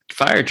my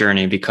FIRE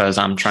journey, because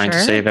I'm trying to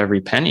save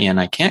every penny, and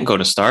I can't go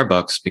to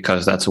Starbucks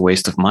because that's a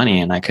waste of money.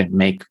 And I could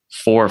make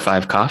 4 or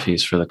 5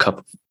 coffees for the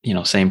cup,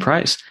 same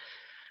price.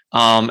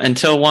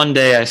 Until one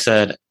day I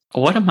said,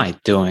 what am I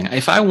doing?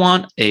 If I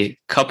want a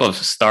cup of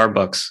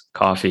Starbucks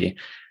coffee,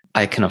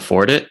 I can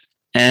afford it,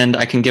 and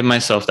I can give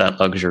myself that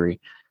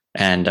luxury.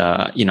 And,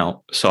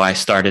 so I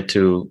started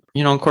to,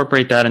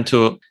 incorporate that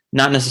into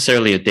not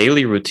necessarily a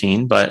daily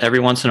routine, but every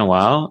once in a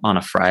while on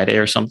a Friday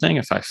or something,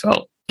 if I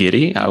felt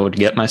giddy, I would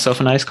get myself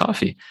a nice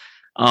coffee.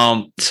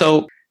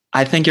 So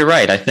I think you're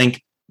right. I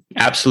think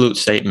absolute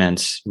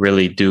statements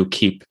really do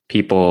keep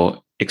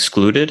people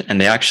excluded, and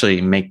they actually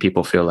make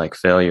people feel like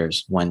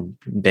failures when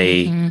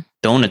they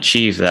don't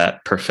achieve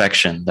that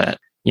perfection that,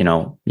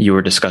 you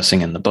were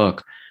discussing in the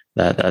book,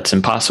 that's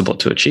impossible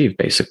to achieve,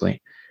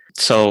 basically.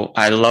 So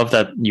I love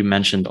that you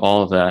mentioned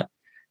all of that.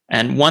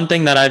 And one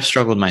thing that I've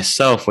struggled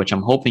myself, which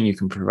I'm hoping you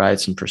can provide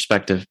some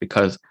perspective,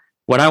 because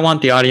what I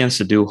want the audience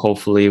to do,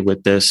 hopefully,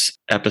 with this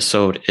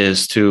episode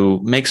is to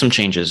make some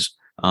changes.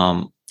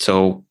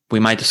 So we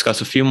might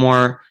discuss a few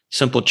more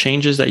simple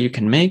changes that you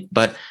can make,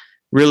 but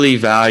really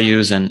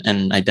values and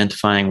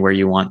identifying where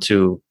you want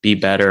to be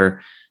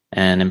better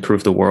and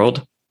improve the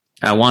world.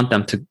 I want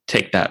them to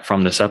take that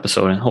from this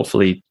episode and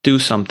hopefully do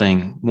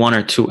something, 1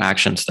 or 2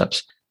 action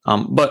steps.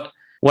 But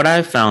what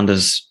I've found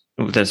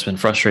that's been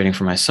frustrating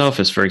for myself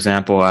is, for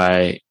example,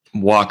 I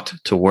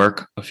walked to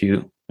work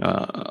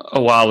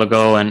a while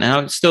ago, and I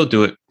would still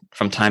do it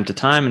from time to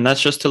time. And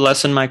that's just to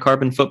lessen my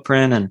carbon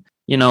footprint and,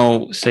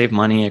 save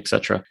money,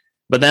 etc.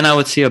 But then I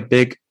would see a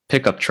big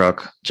pickup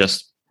truck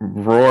just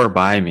roar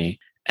by me,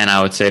 and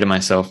I would say to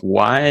myself,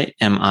 why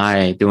am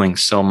I doing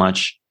so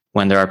much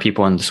when there are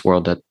people in this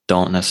world that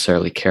don't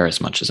necessarily care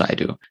as much as I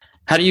do?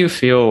 How do you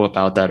feel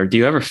about that? Or do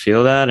you ever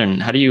feel that?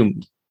 And how do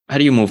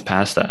you move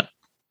past that?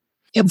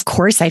 Of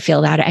course, I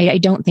feel that. I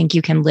don't think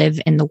you can live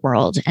in the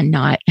world and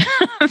not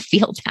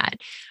feel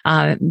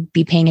that,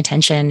 be paying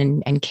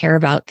attention and care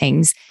about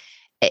things.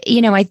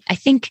 I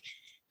think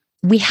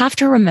we have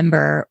to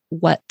remember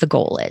what the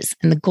goal is.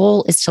 And the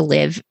goal is to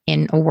live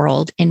in a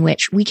world in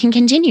which we can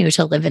continue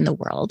to live in the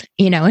world,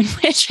 in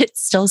which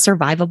it's still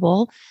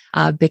survivable,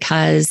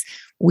 because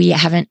we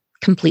haven't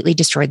completely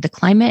destroyed the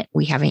climate.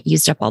 We haven't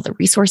used up all the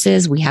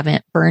resources. We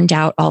haven't burned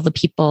out all the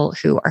people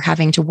who are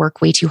having to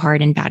work way too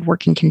hard in bad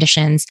working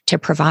conditions to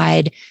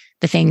provide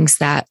the things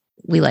that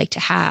we like to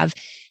have.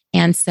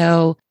 And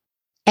so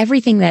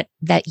everything that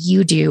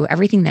you do,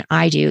 everything that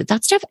I do,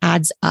 that stuff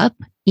adds up.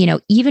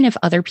 Even if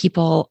other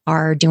people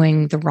are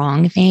doing the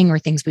wrong thing or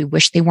things we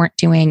wish they weren't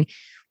doing,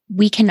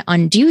 we can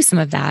undo some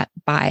of that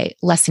by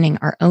lessening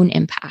our own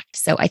impact.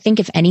 So I think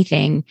if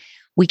anything,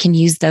 we can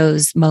use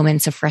those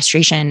moments of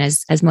frustration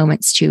as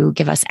moments to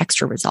give us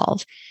extra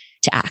resolve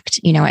to act.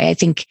 I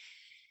think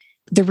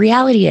the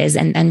reality is,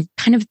 and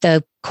kind of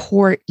the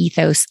core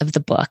ethos of the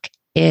book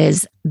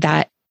is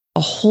that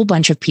a whole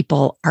bunch of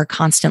people are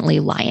constantly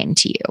lying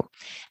to you.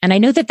 And I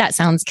know that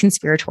sounds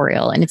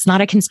conspiratorial, and it's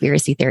not a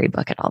conspiracy theory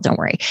book at all, don't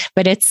worry.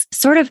 But it's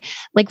sort of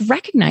like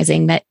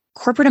recognizing that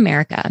corporate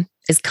America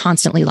is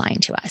constantly lying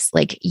to us.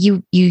 Like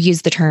you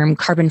use the term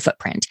carbon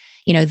footprint.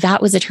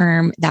 That was a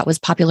term that was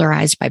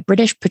popularized by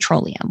British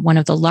Petroleum, one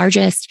of the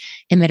largest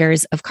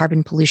emitters of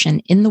carbon pollution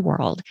in the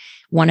world,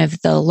 one of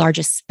the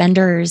largest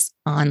spenders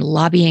on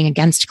lobbying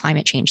against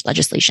climate change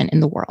legislation in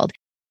the world.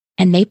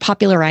 And they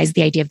popularized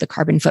the idea of the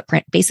carbon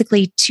footprint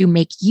basically to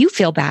make you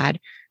feel bad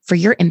for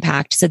your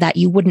impact so that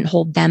you wouldn't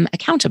hold them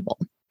accountable.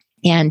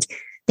 And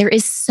there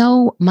is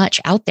so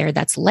much out there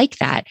that's like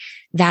that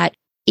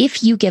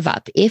if you give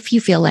up, if you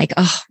feel like,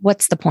 oh,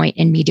 what's the point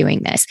in me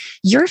doing this?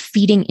 You're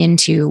feeding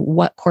into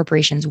what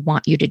corporations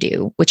want you to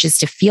do, which is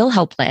to feel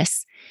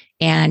helpless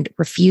and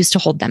refuse to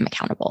hold them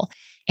accountable.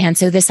 And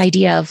so this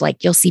idea of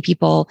you'll see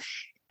people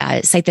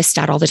cite this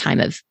stat all the time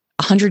of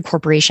 100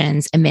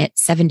 corporations emit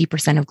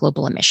 70% of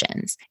global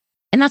emissions.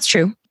 And that's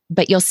true,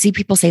 but you'll see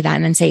people say that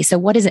and then say, so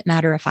what does it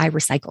matter if I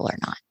recycle or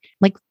not?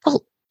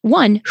 Well,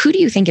 one, who do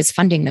you think is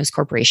funding those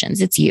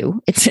corporations? It's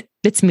you.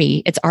 It's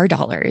me. It's our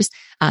dollars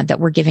that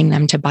we're giving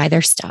them to buy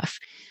their stuff.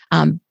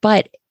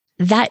 But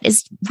that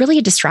is really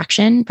a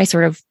distraction by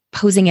sort of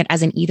posing it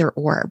as an either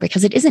or,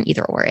 because it isn't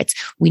either or. It's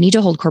we need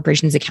to hold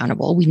corporations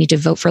accountable. We need to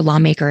vote for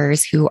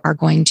lawmakers who are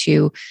going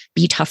to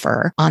be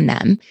tougher on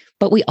them.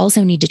 But we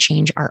also need to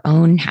change our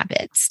own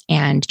habits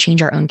and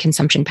change our own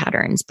consumption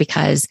patterns,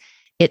 because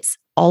it's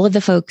all of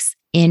the folks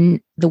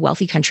in the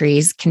wealthy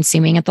countries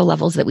consuming at the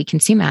levels that we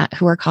consume at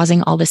who are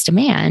causing all this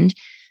demand,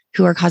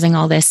 who are causing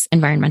all this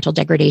environmental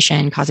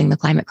degradation, causing the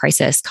climate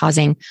crisis,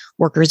 causing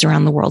workers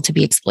around the world to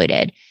be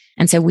exploited.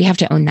 And so we have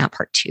to own that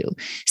part too.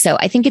 So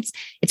I think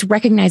it's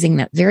recognizing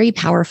that very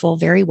powerful,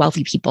 very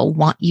wealthy people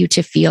want you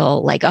to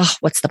feel like, oh,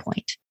 what's the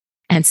point?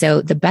 And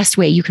so the best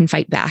way you can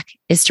fight back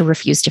is to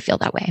refuse to feel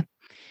that way.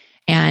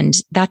 And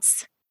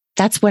that's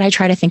what I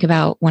try to think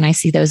about when I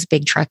see those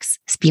big trucks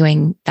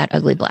spewing that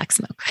ugly black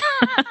smoke.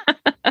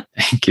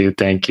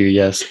 Thank you.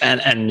 Yes.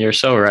 And you're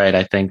so right.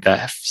 I think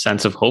that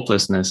sense of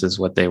hopelessness is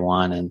what they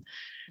want. And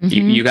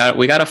we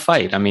got to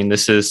fight. I mean,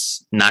 this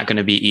is not going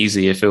to be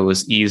easy. If it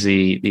was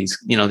easy,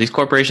 these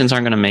corporations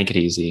aren't going to make it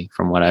easy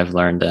from what I've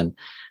learned.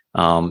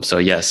 And so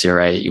yes, you're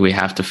right. We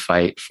have to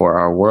fight for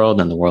our world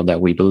and the world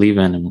that we believe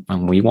in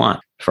and we want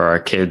for our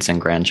kids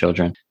and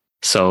grandchildren.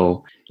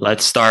 So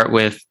let's start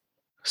with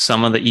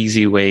some of the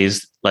easy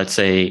ways. Let's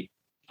say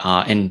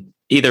in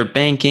either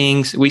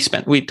banking,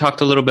 we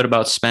talked a little bit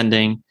about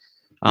spending.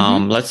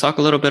 Let's talk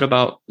a little bit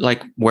about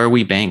where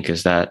we bank.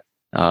 Is that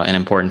an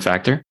important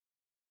factor?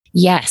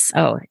 Yes.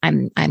 Oh,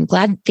 I'm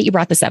glad that you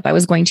brought this up. I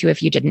was going to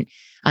if you didn't,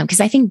 because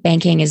I think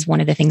banking is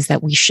one of the things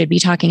that we should be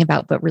talking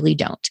about, but really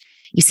don't.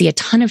 You see a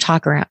ton of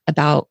talk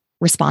about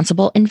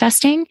responsible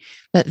investing,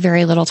 but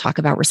very little talk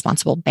about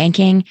responsible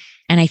banking.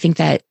 And I think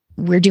that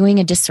we're doing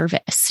a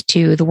disservice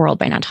to the world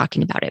by not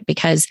talking about it,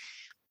 because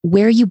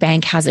where you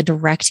bank has a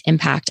direct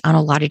impact on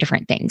a lot of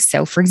different things.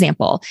 So for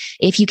example,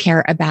 if you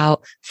care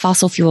about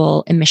fossil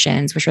fuel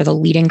emissions, which are the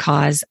leading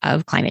cause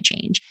of climate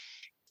change,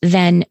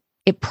 then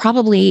it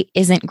probably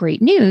isn't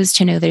great news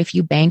to know that if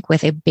you bank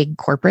with a big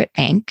corporate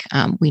bank,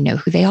 we know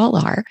who they all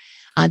are,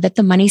 that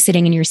the money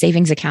sitting in your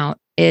savings account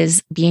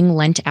is being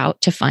lent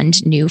out to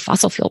fund new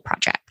fossil fuel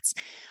projects.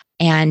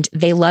 And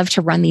they love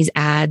to run these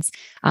ads.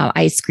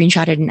 I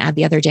screenshotted an ad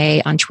the other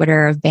day on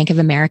Twitter of Bank of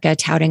America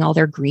touting all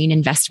their green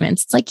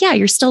investments. It's yeah,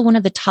 you're still one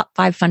of the top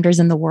 5 funders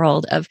in the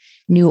world of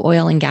new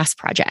oil and gas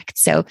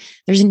projects. So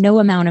there's no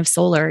amount of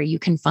solar you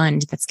can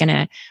fund that's going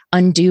to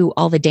undo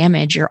all the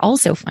damage you're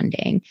also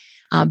funding.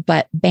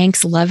 But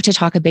banks love to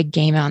talk a big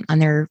game on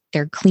their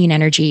clean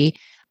energy.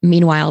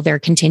 Meanwhile, they're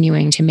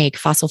continuing to make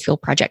fossil fuel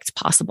projects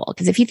possible.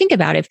 Because if you think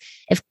about it,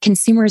 if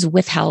consumers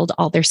withheld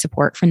all their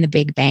support from the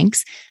big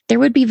banks, there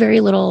would be very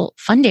little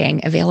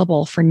funding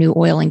available for new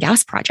oil and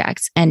gas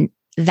projects. And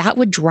that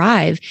would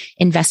drive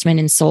investment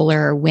in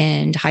solar,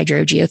 wind,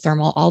 hydro,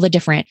 geothermal, all the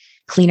different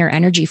cleaner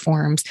energy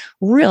forms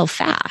real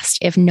fast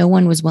if no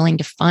one was willing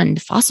to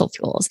fund fossil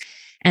fuels.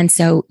 And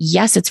so,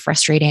 yes, it's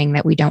frustrating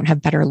that we don't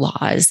have better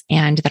laws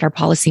and that our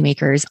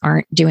policymakers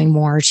aren't doing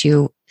more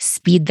to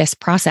speed this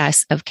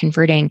process of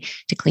converting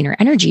to cleaner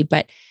energy.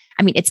 But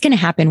I mean, it's going to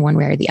happen one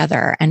way or the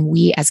other. And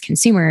we as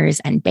consumers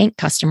and bank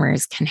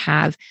customers can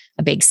have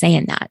a big say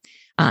in that.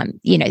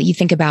 You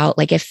think about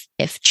like if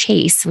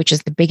Chase, which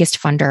is the biggest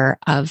funder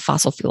of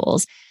fossil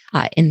fuels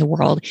in the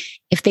world,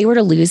 if they were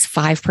to lose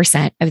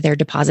 5% of their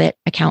deposit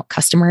account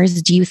customers,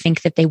 do you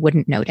think that they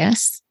wouldn't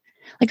notice?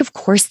 Like, of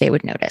course they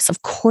would notice.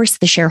 Of course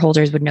the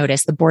shareholders would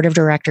notice. The board of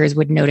directors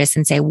would notice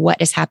and say,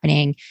 what is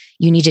happening?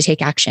 You need to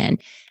take action.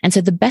 And so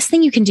the best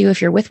thing you can do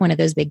if you're with one of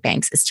those big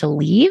banks is to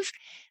leave,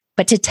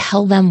 but to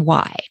tell them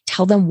why.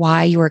 Tell them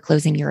why you are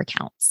closing your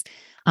accounts.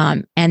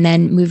 And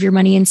then move your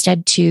money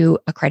instead to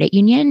a credit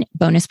union.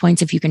 Bonus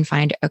points if you can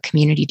find a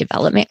community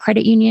development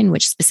credit union,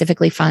 which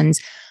specifically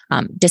funds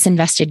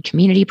disinvested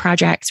community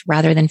projects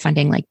rather than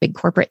funding like big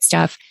corporate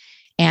stuff.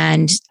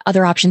 And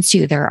other options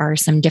too. There are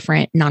some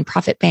different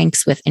nonprofit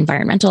banks with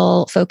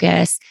environmental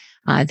focus.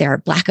 There are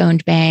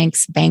Black-owned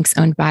banks, banks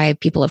owned by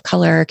people of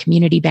color,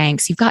 community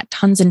banks. You've got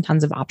tons and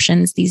tons of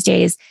options these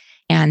days,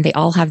 and they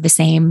all have the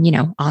same,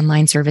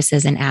 online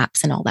services and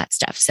apps and all that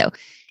stuff. So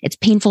it's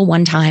painful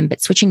one time,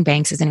 but switching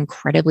banks is an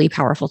incredibly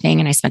powerful thing.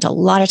 And I spent a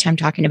lot of time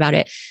talking about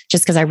it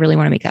just because I really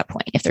want to make that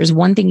point. If there's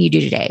one thing you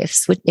do today,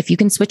 if you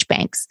can switch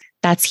banks,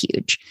 that's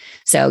huge.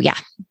 So yeah,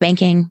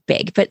 banking,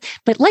 big. But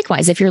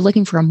likewise, if you're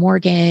looking for a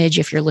mortgage,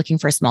 if you're looking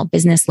for a small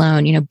business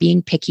loan,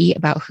 being picky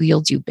about who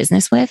you'll do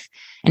business with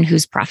and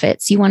whose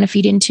profits you want to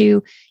feed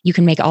into, you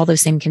can make all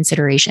those same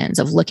considerations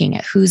of looking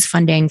at who's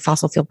funding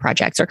fossil fuel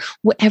projects or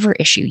whatever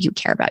issue you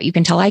care about. You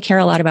can tell I care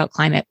a lot about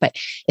climate, but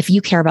if you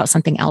care about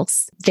something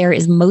else, there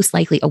is most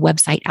likely a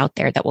website out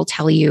there that will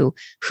tell you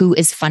who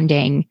is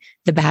funding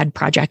the bad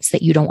projects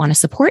that you don't want to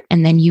support,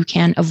 and then you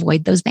can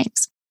avoid those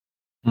banks.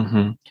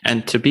 Mm-hmm.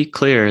 And to be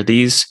clear,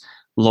 these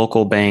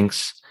local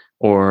banks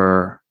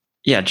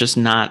just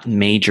not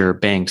major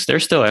banks, they're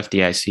still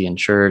FDIC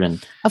insured,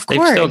 and of course,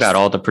 they've still got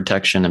all the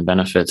protection and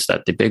benefits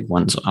that the big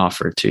ones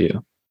offer to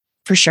you.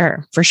 For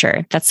sure.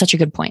 That's such a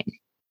good point.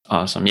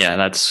 Awesome. Yeah,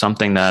 that's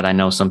something that I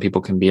know some people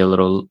can be a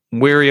little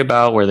weary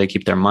about, where they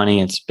keep their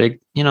money. It's a big,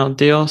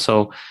 deal.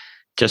 So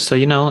just so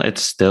you know,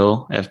 it's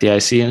still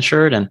FDIC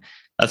insured, and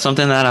that's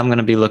something that I'm going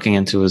to be looking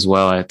into as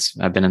well.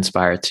 I've been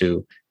inspired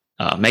to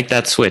make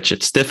that switch.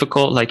 It's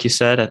difficult, like you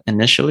said,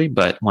 initially,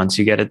 but once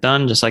you get it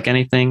done, just like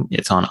anything,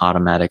 it's on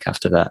automatic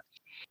after that.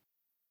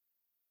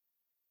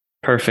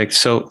 Perfect.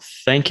 So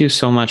thank you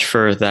so much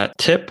for that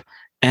tip.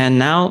 And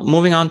now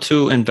moving on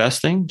to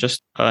investing,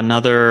 just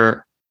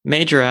another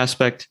major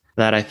aspect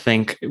that I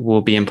think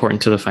will be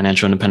important to the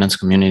financial independence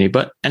community,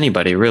 but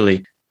anybody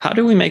really. How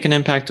do we make an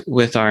impact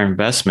with our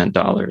investment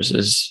dollars?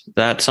 Is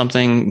that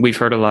something we've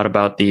heard a lot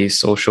about, the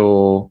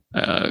social,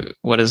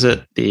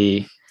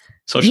 the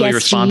socially ESG.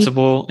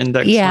 Responsible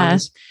index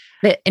funds?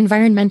 The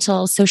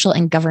environmental, social,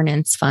 and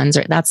governance funds,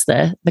 that's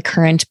the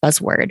current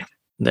buzzword.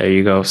 There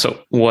you go. So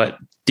what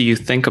do you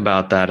think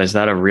about that? Is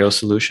that a real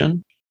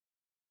solution?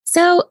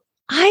 So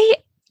I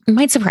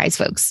might surprise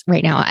folks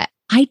right now.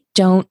 I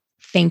don't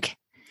think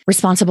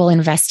responsible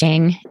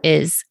investing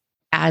is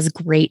as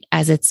great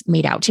as it's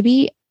made out to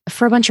be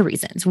for a bunch of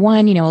reasons.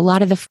 One, a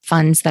lot of the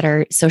funds that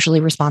are socially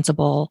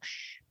responsible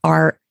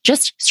are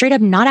just straight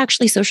up not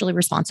actually socially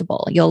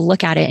responsible. You'll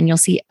look at it and you'll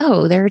see,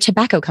 oh, there are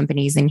tobacco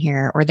companies in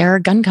here, or there are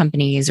gun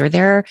companies, or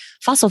there are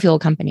fossil fuel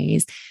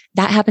companies.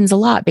 That happens a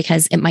lot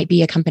because it might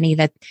be a company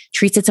that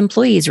treats its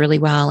employees really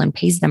well and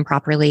pays them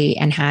properly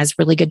and has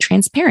really good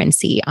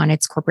transparency on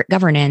its corporate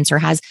governance, or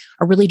has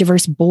a really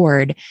diverse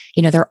board.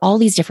 There are all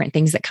these different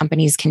things that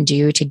companies can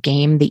do to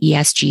game the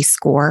ESG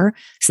score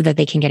so that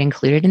they can get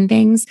included in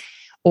things.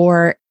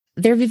 Or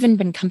there have even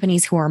been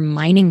companies who are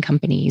mining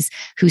companies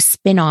who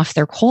spin off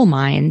their coal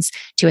mines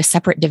to a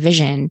separate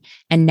division,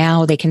 and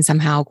now they can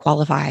somehow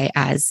qualify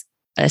as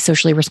a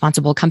socially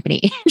responsible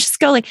company. Just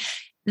go like,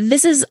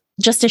 this is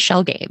just a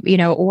shell game,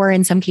 or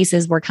in some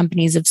cases where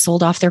companies have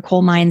sold off their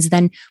coal mines,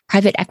 then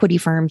private equity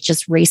firms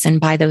just race and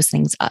buy those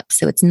things up.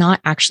 So it's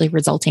not actually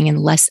resulting in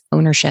less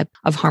ownership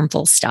of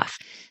harmful stuff.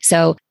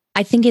 So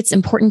I think it's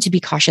important to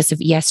be cautious of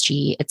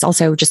ESG. It's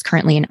also just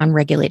currently an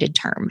unregulated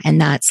term, and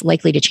that's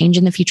likely to change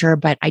in the future,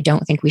 but I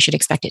don't think we should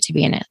expect it to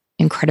be an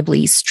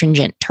incredibly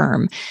stringent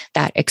term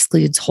that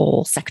excludes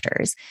whole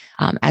sectors,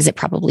 as it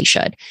probably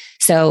should.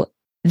 So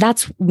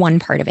that's one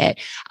part of it.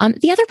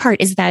 The other part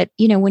is that,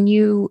 when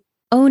you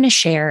own a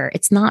share,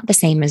 it's not the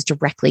same as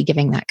directly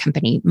giving that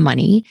company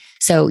money.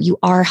 So you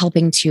are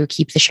helping to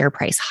keep the share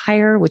price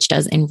higher, which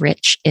does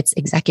enrich its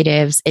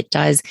executives. It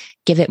does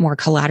give it more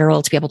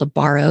collateral to be able to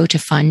borrow to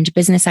fund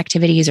business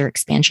activities or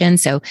expansion.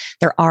 So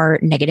there are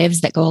negatives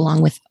that go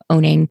along with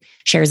owning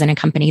shares in a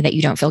company that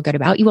you don't feel good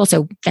about. You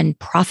also then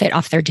profit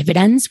off their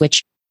dividends,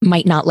 which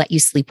might not let you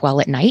sleep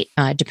well at night,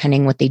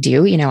 depending what they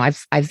do.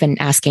 I've been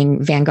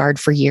asking Vanguard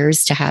for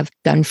years to have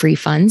gun-free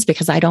funds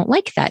because I don't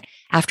like that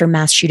after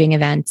mass shooting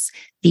events,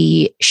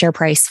 the share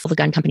price for the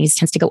gun companies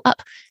tends to go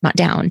up, not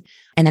down.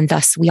 And then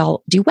thus we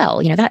all do well.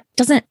 I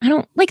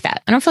don't like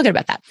that. I don't feel good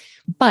about that.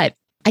 But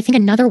I think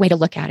another way to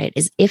look at it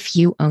is if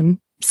you own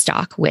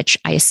stock, which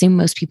I assume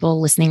most people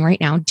listening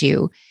right now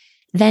do,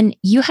 then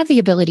you have the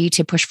ability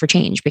to push for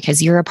change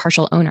because you're a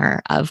partial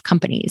owner of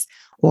companies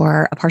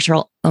or a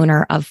partial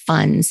owner of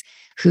funds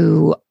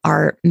who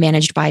are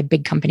managed by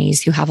big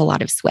companies who have a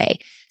lot of sway.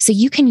 So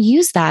you can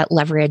use that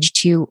leverage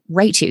to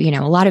write to, a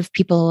lot of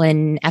people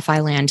in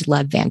FI land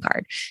love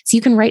Vanguard. So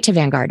you can write to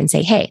Vanguard and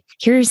say, hey,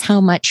 here's how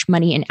much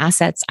money and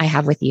assets I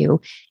have with you.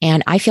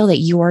 And I feel that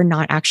you're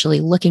not actually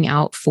looking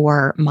out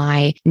for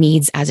my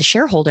needs as a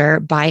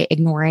shareholder by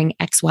ignoring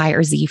X, Y,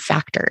 or Z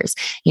factors,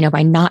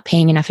 by not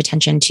paying enough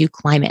attention to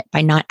climate,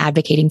 by not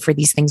advocating for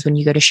these things when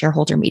you go to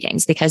shareholder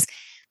meetings, because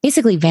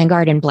basically,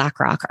 Vanguard and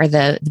BlackRock are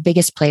the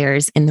biggest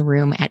players in the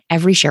room at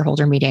every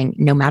shareholder meeting,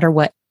 no matter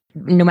what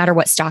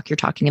stock you're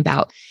talking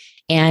about.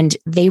 And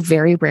they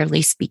very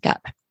rarely speak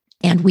up.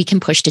 And we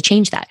can push to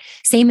change that.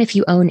 Same if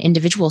you own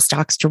individual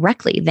stocks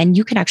directly, then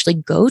you can actually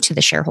go to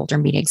the shareholder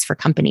meetings for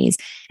companies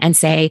and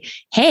say,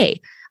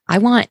 hey, I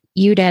want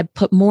you to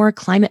put more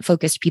climate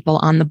focused people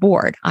on the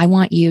board. I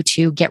want you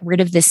to get rid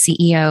of this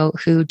CEO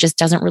who just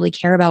doesn't really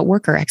care about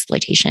worker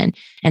exploitation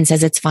and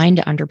says it's fine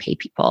to underpay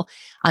people.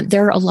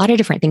 There are a lot of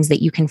different things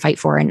that you can fight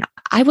for. And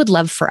I would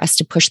love for us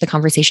to push the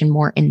conversation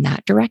more in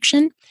that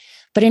direction.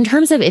 But in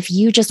terms of if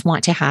you just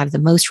want to have the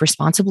most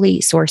responsibly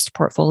sourced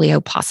portfolio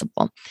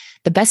possible,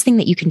 the best thing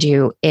that you can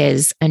do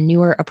is a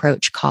newer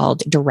approach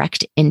called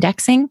direct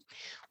indexing,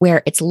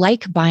 where it's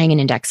like buying an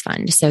index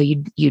fund. So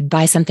you'd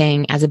buy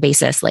something as a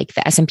basis like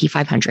the S&P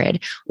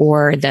 500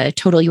 or the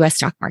total US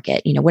stock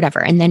market, whatever.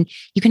 And then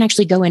you can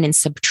actually go in and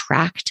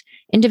subtract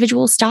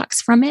individual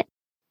stocks from it.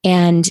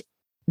 And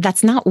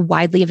that's not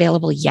widely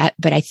available yet,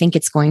 but I think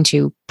it's going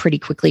to pretty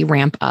quickly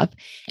ramp up.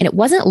 And it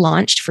wasn't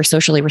launched for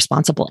socially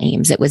responsible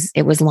aims. It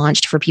was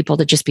launched for people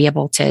to just be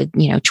able to,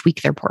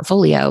 tweak their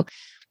portfolio.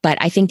 But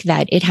I think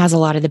that it has a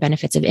lot of the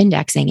benefits of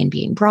indexing and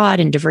being broad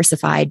and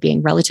diversified,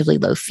 being relatively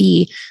low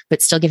fee,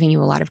 but still giving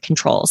you a lot of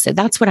control. So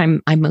that's what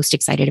I'm most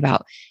excited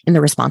about in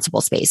the responsible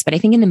space. But I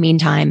think in the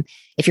meantime,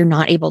 if you're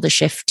not able to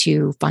shift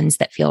to funds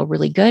that feel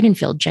really good and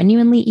feel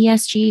genuinely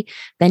ESG,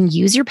 then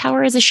use your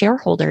power as a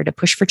shareholder to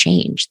push for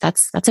change.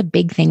 That's a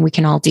big thing we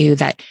can all do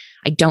that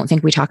I don't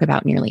think we talk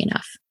about nearly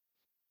enough.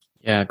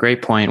 Yeah,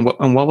 great point.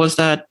 And what was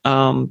that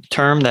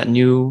term, that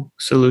new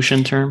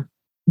solution term?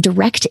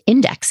 Direct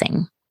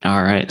indexing.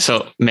 All right.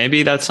 So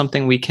maybe that's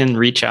something we can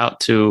reach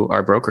out to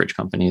our brokerage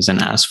companies and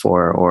ask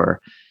for,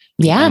 or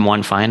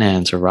M1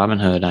 Finance or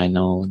Robinhood. I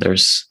know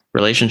there's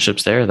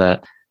relationships there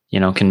that,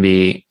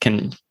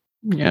 can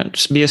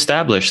just be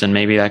established, and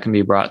maybe that can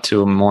be brought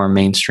to a more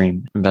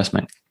mainstream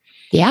investment.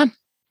 Yeah.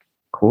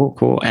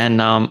 Cool.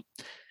 And I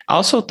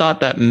also thought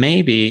that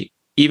maybe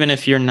even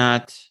if you're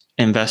not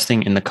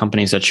investing in the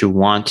companies that you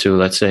want to,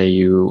 let's say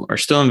you are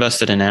still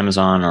invested in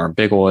Amazon or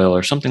Big Oil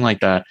or something like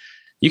that,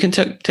 you can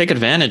take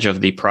advantage of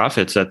the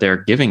profits that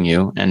they're giving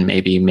you and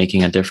maybe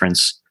making a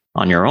difference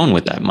on your own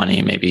with that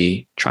money,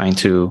 maybe trying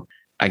to,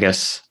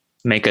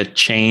 make a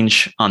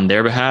change on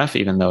their behalf,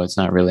 even though it's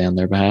not really on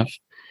their behalf.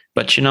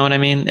 But you know what I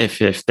mean?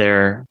 If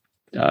they're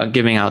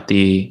giving out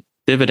the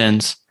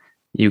dividends,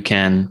 you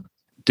can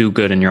do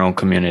good in your own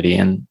community.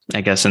 And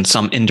I guess in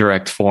some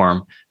indirect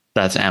form,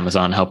 that's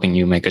Amazon helping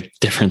you make a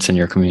difference in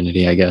your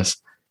community, I guess.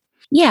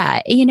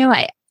 Yeah.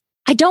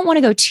 I don't want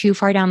to go too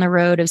far down the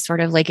road of sort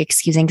of like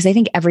excusing, because I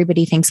think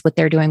everybody thinks what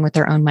they're doing with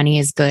their own money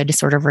is good,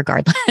 sort of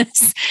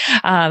regardless.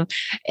 And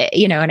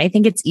I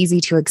think it's easy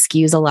to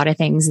excuse a lot of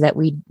things that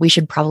we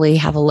should probably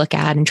have a look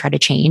at and try to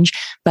change.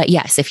 But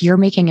yes, if you're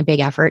making a big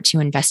effort to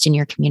invest in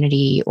your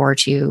community or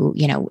to,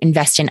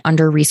 invest in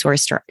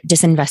under-resourced or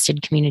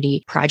disinvested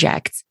community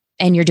projects,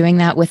 and you're doing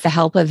that with the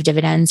help of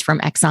dividends from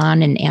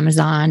Exxon and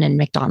Amazon and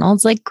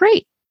McDonald's, like,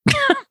 great.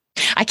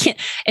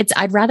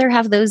 I'd rather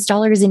have those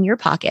dollars in your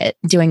pocket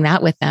doing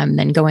that with them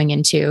than going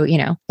into,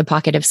 the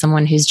pocket of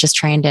someone who's just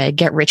trying to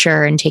get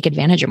richer and take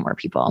advantage of more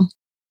people.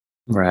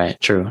 Right.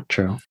 True.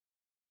 All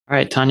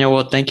right, Tanya.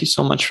 Well, thank you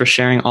so much for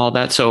sharing all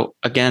that. So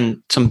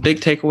again, some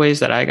big takeaways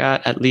that I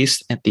got, at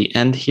least at the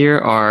end here,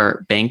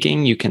 are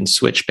banking. You can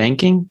switch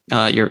banking.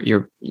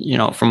 You're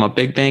from a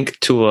big bank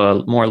to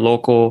a more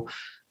local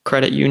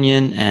credit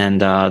union,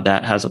 and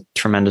that has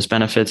tremendous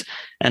benefits.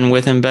 And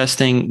with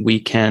investing, we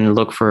can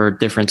look for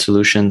different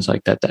solutions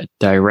like that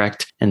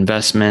direct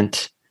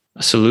investment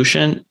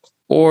solution,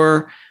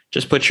 or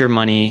just put your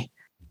money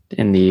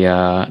in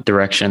the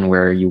direction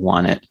where you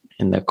want it,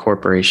 in the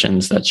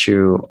corporations that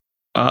you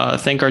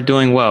think are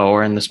doing well,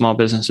 or in the small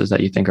businesses that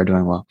you think are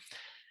doing well.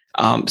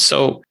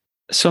 So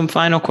some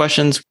final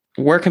questions.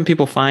 Where can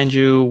people find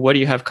you? What do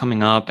you have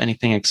coming up?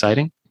 Anything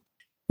exciting?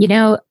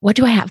 What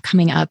do I have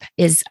coming up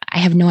is I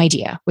have no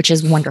idea, which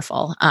is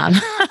wonderful.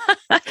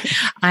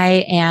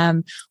 I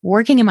am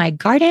working in my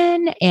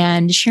garden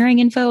and sharing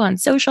info on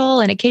social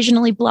and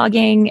occasionally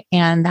blogging.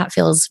 And that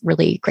feels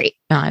really great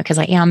because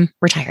I am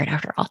retired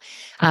after all.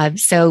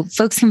 So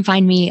folks can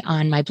find me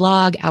on my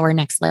blog,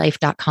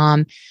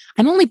 ournextlife.com.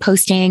 I'm only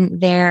posting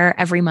there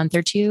every month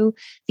or two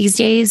these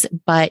days,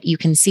 but you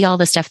can see all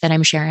the stuff that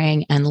I'm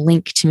sharing and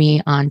link to me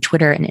on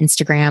Twitter and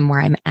Instagram where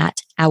I'm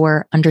at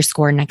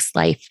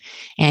our_nextlife.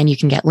 And you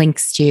can get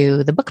links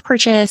to the book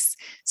purchase.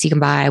 So you can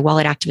buy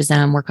Wallet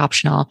Activism, Work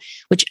Optional,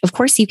 which of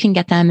course you can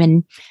get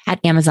them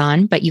at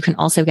Amazon, but you can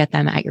also get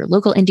them at your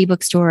local indie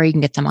bookstore. You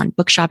can get them on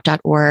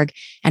bookshop.org.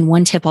 And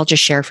one tip I'll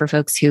just share for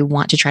folks who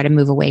want to try to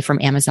move away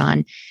from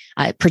Amazon,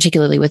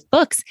 particularly with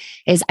books,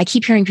 is I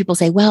keep hearing people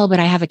say, well, but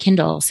I have a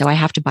Kindle, so I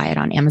have to buy it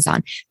on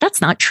Amazon.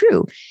 That's not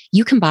true.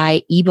 You can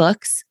buy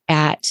ebooks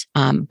at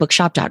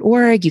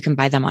bookshop.org. You can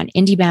buy them on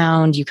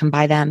IndieBound. You can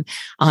buy them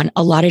on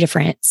a lot of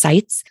different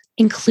sites,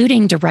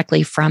 including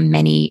directly from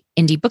many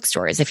indie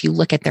bookstores if you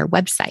look at their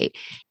website.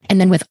 And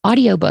then with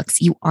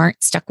audiobooks, you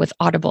aren't stuck with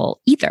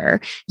Audible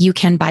either. You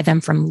can buy them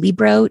from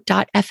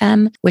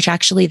Libro.fm, which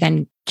actually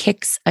then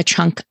kicks a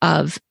chunk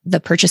of the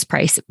purchase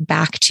price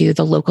back to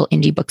the local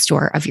indie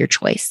bookstore of your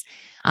choice.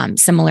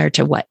 Similar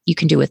to what you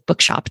can do with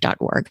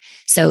bookshop.org.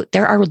 So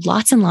there are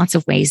lots and lots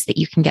of ways that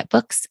you can get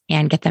books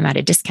and get them at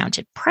a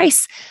discounted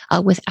price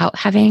without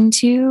having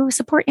to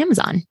support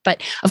Amazon.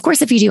 But of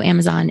course, if you do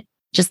Amazon,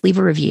 just leave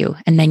a review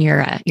and then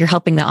you're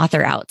helping the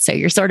author out. So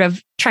you're sort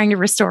of trying to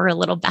restore a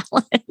little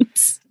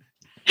balance.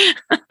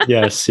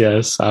 Yes.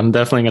 I'm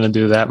definitely going to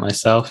do that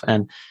myself.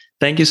 And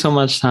thank you so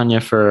much,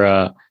 Tanya,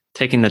 for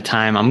taking the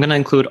time. I'm going to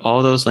include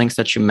all those links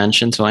that you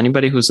mentioned. So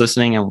anybody who's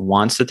listening and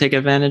wants to take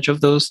advantage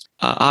of those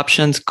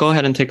options, go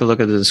ahead and take a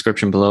look at the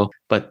description below.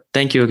 But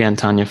thank you again,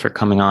 Tanya, for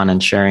coming on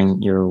and sharing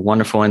your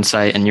wonderful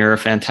insight. And you're a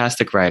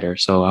fantastic writer.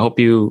 So I hope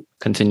you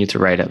continue to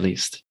write at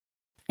least.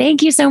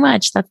 Thank you so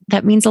much.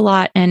 That means a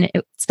lot. And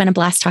it's been a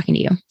blast talking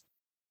to you.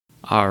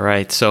 All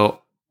right.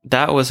 So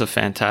that was a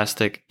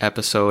fantastic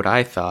episode,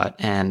 I thought.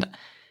 And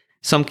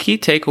some key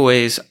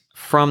takeaways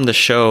from the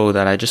show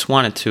that I just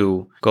wanted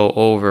to go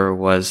over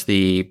was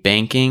the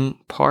banking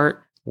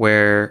part,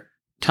 where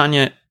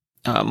Tanya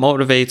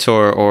motivates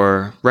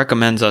or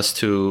recommends us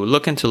to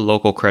look into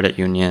local credit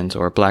unions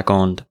or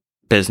Black-owned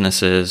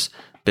businesses,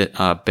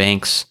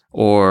 banks,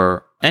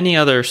 or any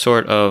other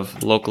sort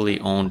of locally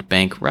owned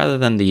bank rather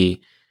than the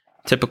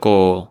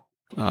typical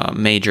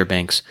major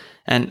banks,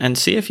 and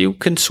see if you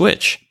can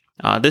switch.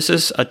 This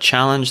is a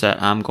challenge that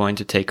I'm going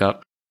to take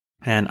up,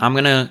 and I'm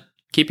going to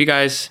keep you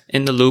guys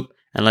in the loop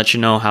and let you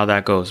know how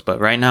that goes. But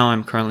right now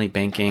I'm currently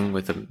banking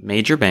with a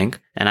major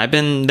bank, and I've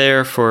been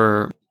there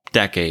for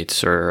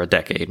decades, or a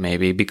decade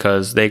maybe,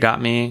 because they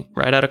got me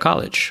right out of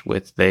college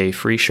with a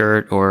free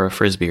shirt or a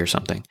Frisbee or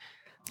something.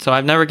 So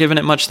I've never given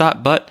it much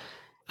thought, but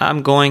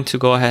I'm going to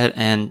go ahead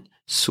and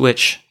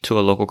switch to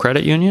a local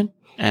credit union,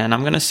 and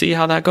I'm going to see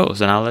how that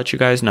goes, and I'll let you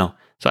guys know.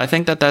 So I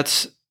think that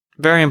that's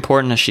very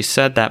important. As she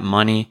said, that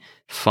money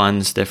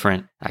funds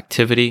different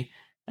activity,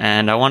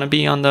 and I want to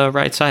be on the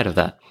right side of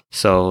that.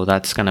 So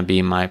that's going to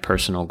be my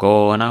personal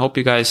goal. And I hope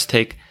you guys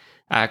take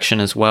action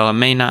as well.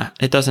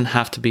 It doesn't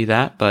have to be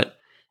that, but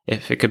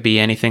if it could be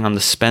anything on the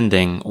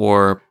spending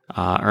or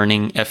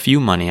earning FU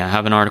money. I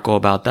have an article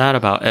about that,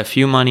 about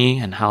FU money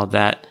and how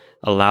that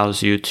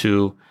allows you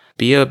to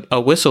be a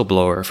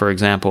whistleblower, for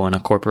example, in a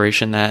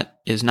corporation that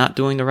is not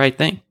doing the right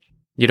thing.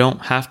 You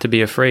don't have to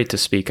be afraid to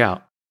speak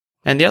out.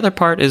 And the other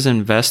part is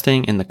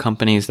investing in the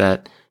companies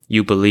that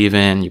you believe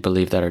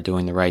that are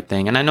doing the right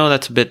thing. And I know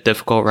that's a bit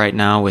difficult right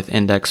now with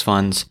index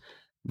funds,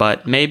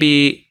 but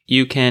maybe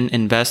you can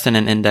invest in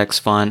an index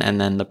fund and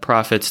then the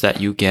profits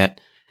that you get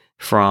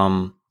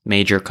from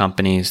major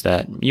companies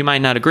that you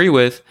might not agree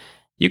with,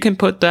 you can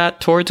put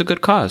that towards a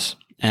good cause.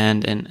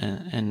 And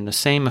in the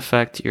same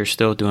effect, you're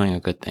still doing a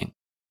good thing.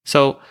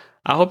 So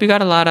I hope you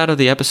got a lot out of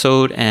the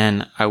episode,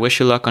 and I wish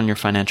you luck on your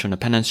financial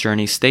independence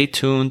journey. Stay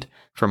tuned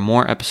for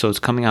more episodes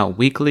coming out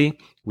weekly.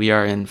 We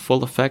are in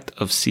full effect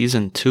of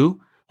season 2,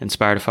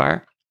 Inspire to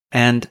Fire.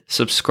 And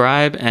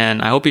subscribe,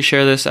 and I hope you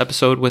share this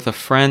episode with a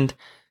friend.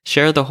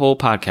 Share the whole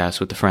podcast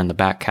with a friend, the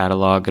back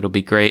catalog. It'll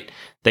be great.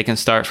 They can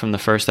start from the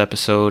first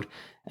episode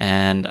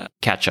and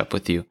catch up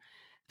with you.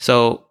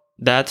 So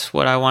that's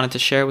what I wanted to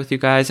share with you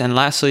guys. And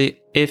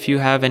lastly, if you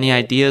have any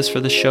ideas for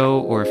the show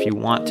or if you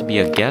want to be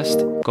a guest,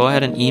 go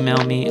ahead and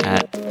email me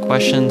at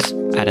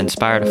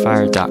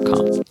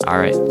questions@inspiretofire.com. All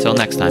right, till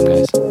next time,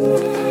 guys.